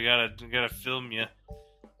 Timmy, we gotta film you.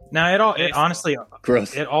 Now it honestly,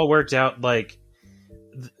 Gross. it all worked out. Like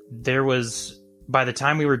there was, by the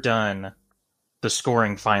time we were done, the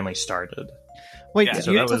scoring finally started. Wait, Yeah, did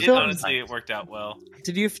so you that have to was film? honestly it worked out well.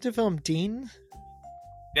 Did you have to film Dean?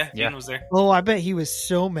 Yeah, Dean Yeah. was there. Oh, I bet he was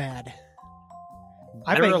so mad.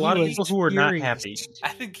 There were a lot of he was people who were not furious. happy. I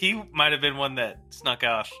think he might have been one that snuck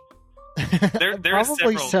out. There are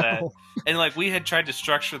Probably several so. that, and we had tried to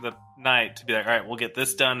structure the night to be like, all right, we'll get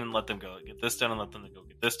this done and let them go, get this done and let them go,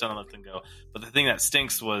 get this done and let them go. But the thing that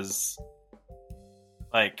stinks was,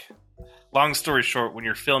 long story short, when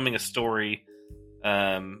you're filming a story,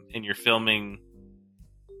 and you're filming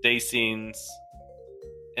day scenes,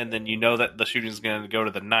 and then you know that the shooting is going to go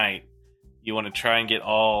to the night, you want to try and get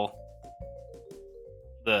all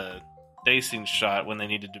the day scenes shot when they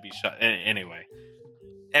needed to be shot. Anyway.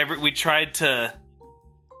 We tried to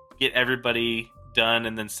get everybody done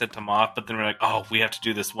and then sent them off, but then we're like, oh, we have to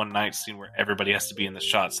do this one night scene where everybody has to be in the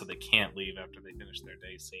shot so they can't leave after they finish their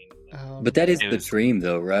day scene. But that is It the was- dream,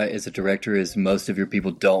 though, right? As a director, is most of your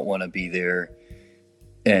people don't want to be there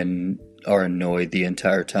and are annoyed the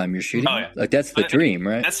entire time you're shooting. Oh, yeah. That's the But- dream,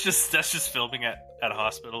 right? That's just filming at a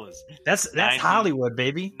hospital is That's 90 Hollywood,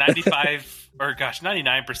 baby.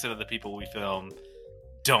 99% of the people we film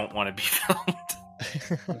don't want to be filmed.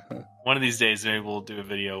 One of these days, maybe we'll do a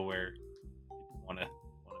video where people want to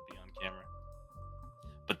be on camera.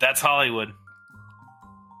 But that's Hollywood.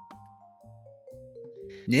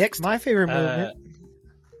 Next. My favorite moment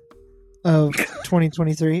of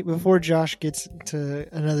 2023, before Josh gets to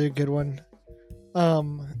another good one,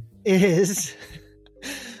 is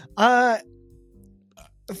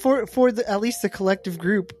for at least the collective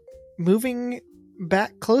group moving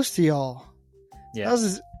back close to y'all. Yeah. That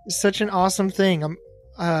was such an awesome thing.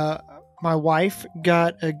 My wife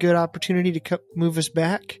got a good opportunity to move us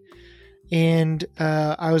back, and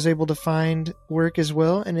I was able to find work as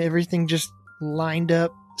well, and everything just lined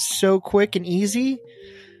up so quick and easy.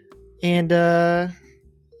 And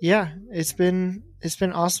yeah, it's been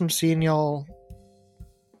awesome seeing y'all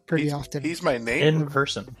pretty often He's my neighbor. In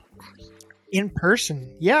person. in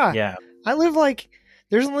person. Yeah, Yeah. I live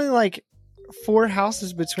there's only 4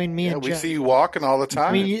 houses between me Yeah, and we Jeff. see you walking all the time.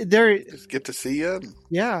 I mean, there. Just get to see you.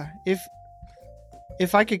 Yeah,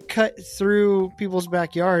 if I could cut through people's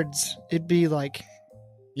backyards, it'd be like,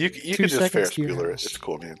 You 2 can just seconds Ferris to your Bueller it. house. It's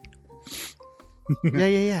cool, man.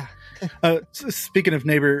 yeah. Speaking of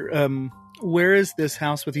neighbor, where is this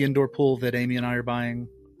house with the indoor pool that Amy and I are buying?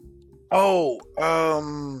 Oh,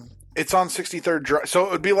 it's on 63rd Drive. So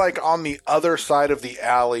it would be like on the other side of the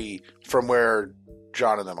alley from where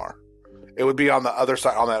John and them are. It would be on the other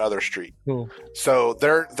side, on that other street. Cool. So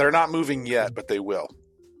they're not moving yet, but they will.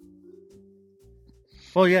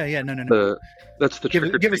 Oh yeah, no. That's the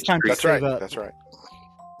Give us time to That's save right. up. That's right.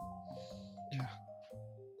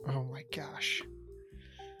 Oh my gosh,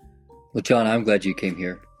 Well, John, I'm glad you came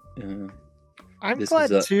here. I'm This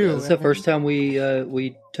glad is too. This is the first time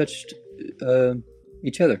we touched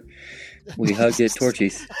each other. We hugged at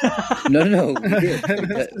Torchy's. No, we did.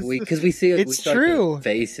 Because we see it. It's true.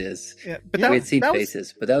 Faces. Yeah, but Yeah. We had seen that was-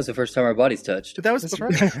 faces, but that was the first time our bodies touched. But that was That's before,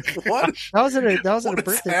 right. What? That was at a What's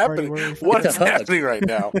birthday happening? party. Where we What It's is a hug. happening right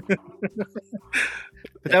now? but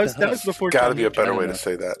that was before. Got to John be a moved better out. way to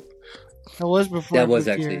say that. That was before. I That was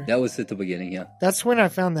moved actually here. that was at the beginning. Yeah. That's when I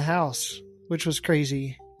found the house, which was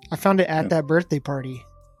crazy. I found it at Yeah. that birthday party.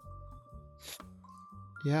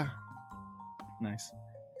 Yeah. Nice.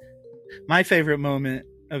 My favorite moment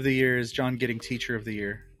of the year is John getting Teacher of the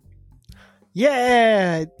Year.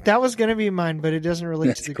 Yeah, that was gonna be mine, but it doesn't relate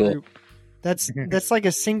That's to the cool. group. That's like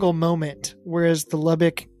a single moment, whereas the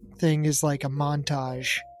Lubbock thing is like a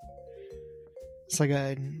montage. It's like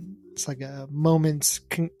a moments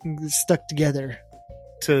stuck together.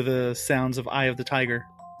 To the sounds of Eye of the Tiger.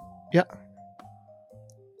 Yeah.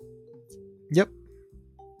 Yep.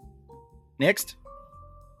 Next.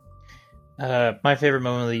 My favorite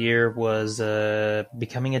moment of the year was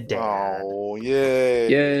becoming a dad. Oh, yay.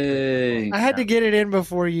 Yay! I had to get it in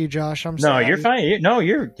before you, Josh. I'm No, sorry. you're fine.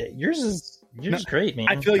 Yours is great, man.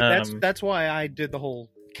 I feel like Um, that's why I did the whole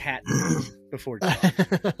cat before.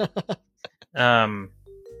 John.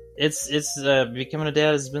 It's becoming a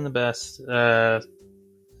dad has been the best.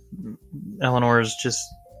 Eleanor's just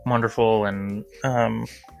wonderful, and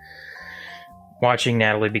watching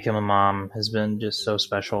Natalie become a mom has been just so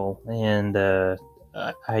special. And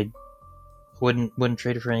I wouldn't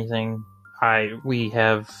trade it for anything. We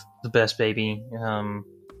have the best baby.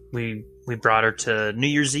 We brought her to New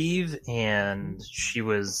Year's Eve, and she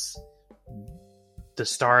was the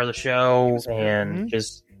star of the show, and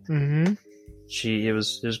just. Mm-hmm. It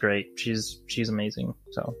was great. She's amazing.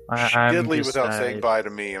 So She I'm did leave just, without saying bye to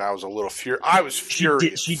me, and I was a little I was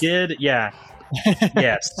furious. She did. Yeah.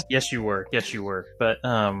 yes, you were. But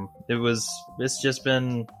it's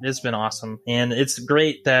been awesome, and it's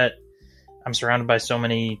great that I'm surrounded by so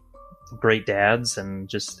many great dads, and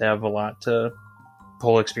just have a lot to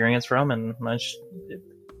pull experience from, and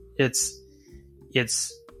it's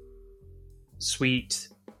sweet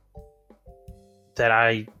that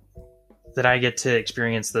I get to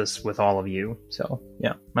experience this with all of you. So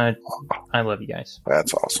yeah, I love you guys.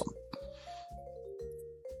 That's awesome.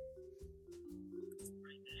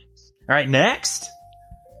 All right, next.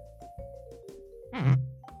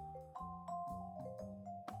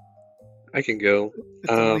 I can go.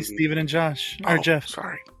 It's only Steven and Josh. Or Oh, Jeff.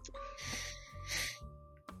 Sorry.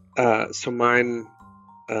 So mine,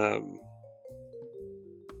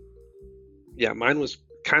 mine was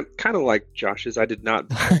kind of like Josh's. I did not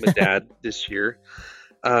become a dad this year,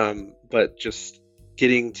 but just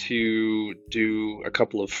getting to do a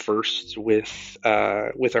couple of firsts with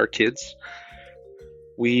our kids.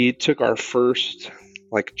 We took our first,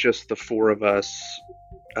 just the 4 of us,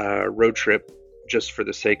 road trip, just for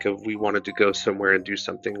the sake of we wanted to go somewhere and do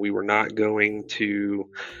something. We were not going to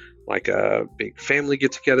a big family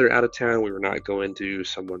get together out of town. We were not going to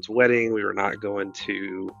someone's wedding. We were not going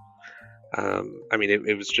to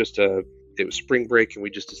it was spring break, and we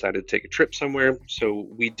just decided to take a trip somewhere. So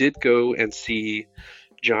we did go and see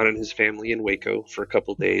John and his family in Waco for a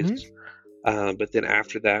couple days. But then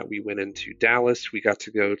after that, we went into Dallas. We got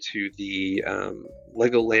to go to the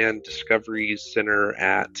Legoland Discovery Center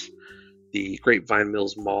at the Grapevine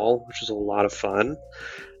Mills Mall, which was a lot of fun.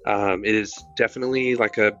 It is definitely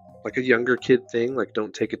like a like a younger kid thing. Like,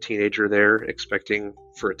 don't take a teenager there expecting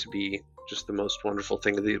for it to be just the most wonderful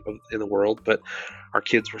thing in the world. But our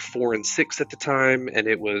kids were 4 and 6 at the time, and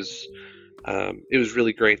it was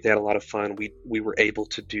really great. They had a lot of fun. We were able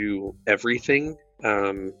to do everything,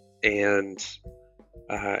 and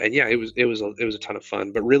yeah, it was a ton of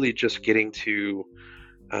fun. But really, just getting to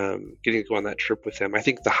go on that trip with them. I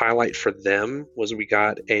think the highlight for them was we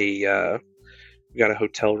got a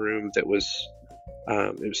hotel room that was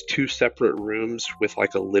it was 2 separate rooms with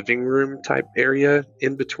like a living room type area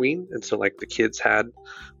in between, and so like the kids had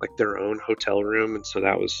like their own hotel room, and so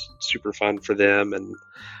that was super fun for them. And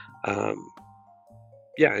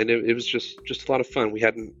yeah, and it was just a lot of fun. We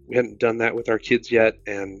hadn't done that with our kids yet,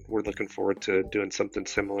 and we're looking forward to doing something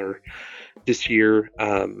similar this year.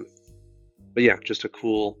 But yeah, just a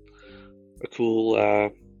cool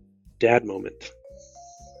dad moment.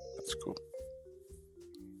 That's cool.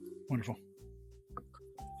 Wonderful.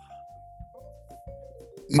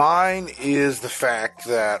 Mine is the fact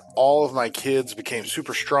that all of my kids became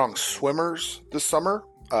super strong swimmers this summer.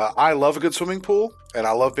 I love a good swimming pool, and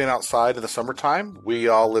I love being outside in the summertime. We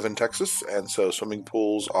all live in Texas, and so swimming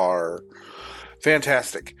pools are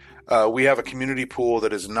fantastic. We have a community pool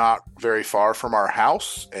that is not very far from our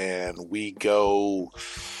house, and we go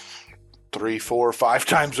 3, 4, 5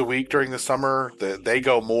 times a week during the summer. They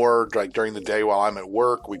go more like during the day while I'm at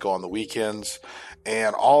work. We go on the weekends.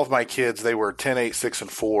 And all of my kids, they were 10, 8, 6,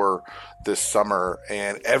 and 4 this summer,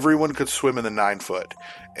 and everyone could swim in the 9-foot.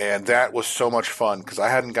 And that was so much fun because I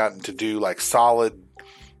hadn't gotten to do like solid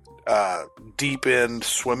deep end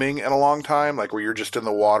swimming in a long time, like where you're just in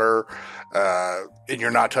the water and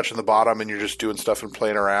you're not touching the bottom and you're just doing stuff and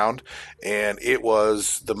playing around. And it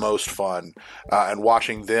was the most fun. And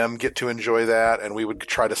watching them get to enjoy that, and we would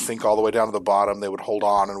try to sink all the way down to the bottom. They would hold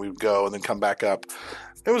on and we would go and then come back up.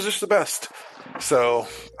 It was just the best. So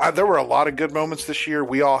there were a lot of good moments this year.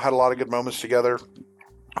 We all had a lot of good moments together.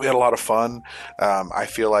 We had a lot of fun. I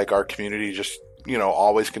feel like our community just,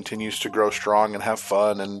 always continues to grow strong and have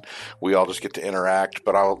fun, and we all just get to interact.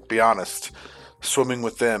 But I'll be honest, swimming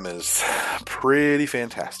with them is pretty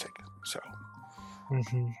fantastic. So,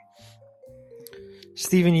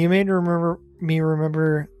 Steven, you made me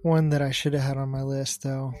remember one that I should have had on my list,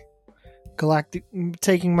 though.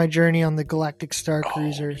 Taking my journey on the Galactic Star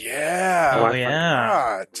Cruiser. Yeah.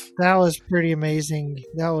 Yeah. That was pretty amazing.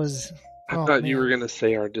 That was. I thought you were going to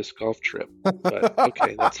say our disc golf trip, but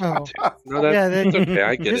okay, that's fine too. No, that's okay.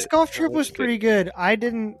 I get it. Disc golf trip was pretty good. I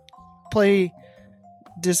didn't play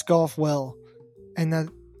disc golf well,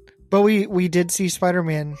 but we did see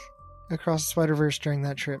Spider-Man Across the Spider-Verse during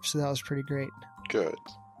that trip, so that was pretty great. Good.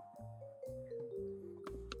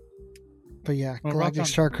 But yeah, Galactic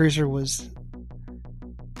Star Cruiser was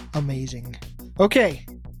amazing. Okay.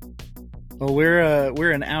 Well,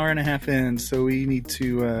 we're an hour and a half in, so we need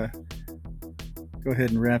to go ahead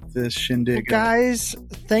and wrap this shindig up. Guys,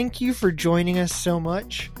 thank you for joining us so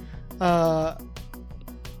much.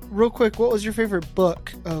 Real quick, what was your favorite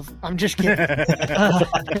book of... I'm just kidding.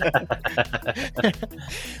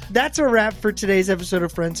 That's a wrap for today's episode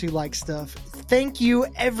of Friends Who Like Stuff. Thank you,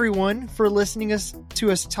 everyone, for listening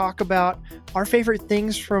to us talk about our favorite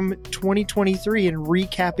things from 2023 and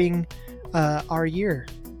recapping our year.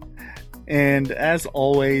 And as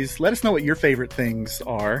always, let us know what your favorite things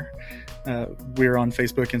are. We're on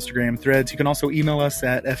Facebook, Instagram, Threads. You can also email us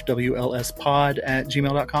at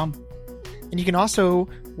fwlspod@gmail.com. And you can also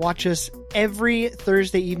watch us every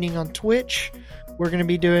Thursday evening on Twitch. We're going to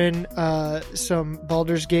be doing some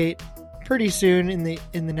Baldur's Gate pretty soon in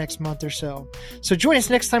the next month or so. So join us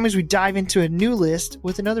next time as we dive into a new list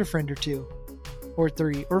with another friend or 2, or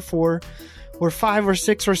 3, or 4, or 5, or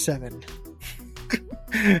 6, or 7.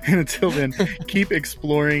 And until then, keep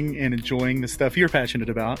exploring and enjoying the stuff you're passionate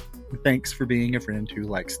about. Thanks for being a friend who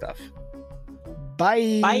likes stuff.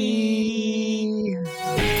 Bye. Bye.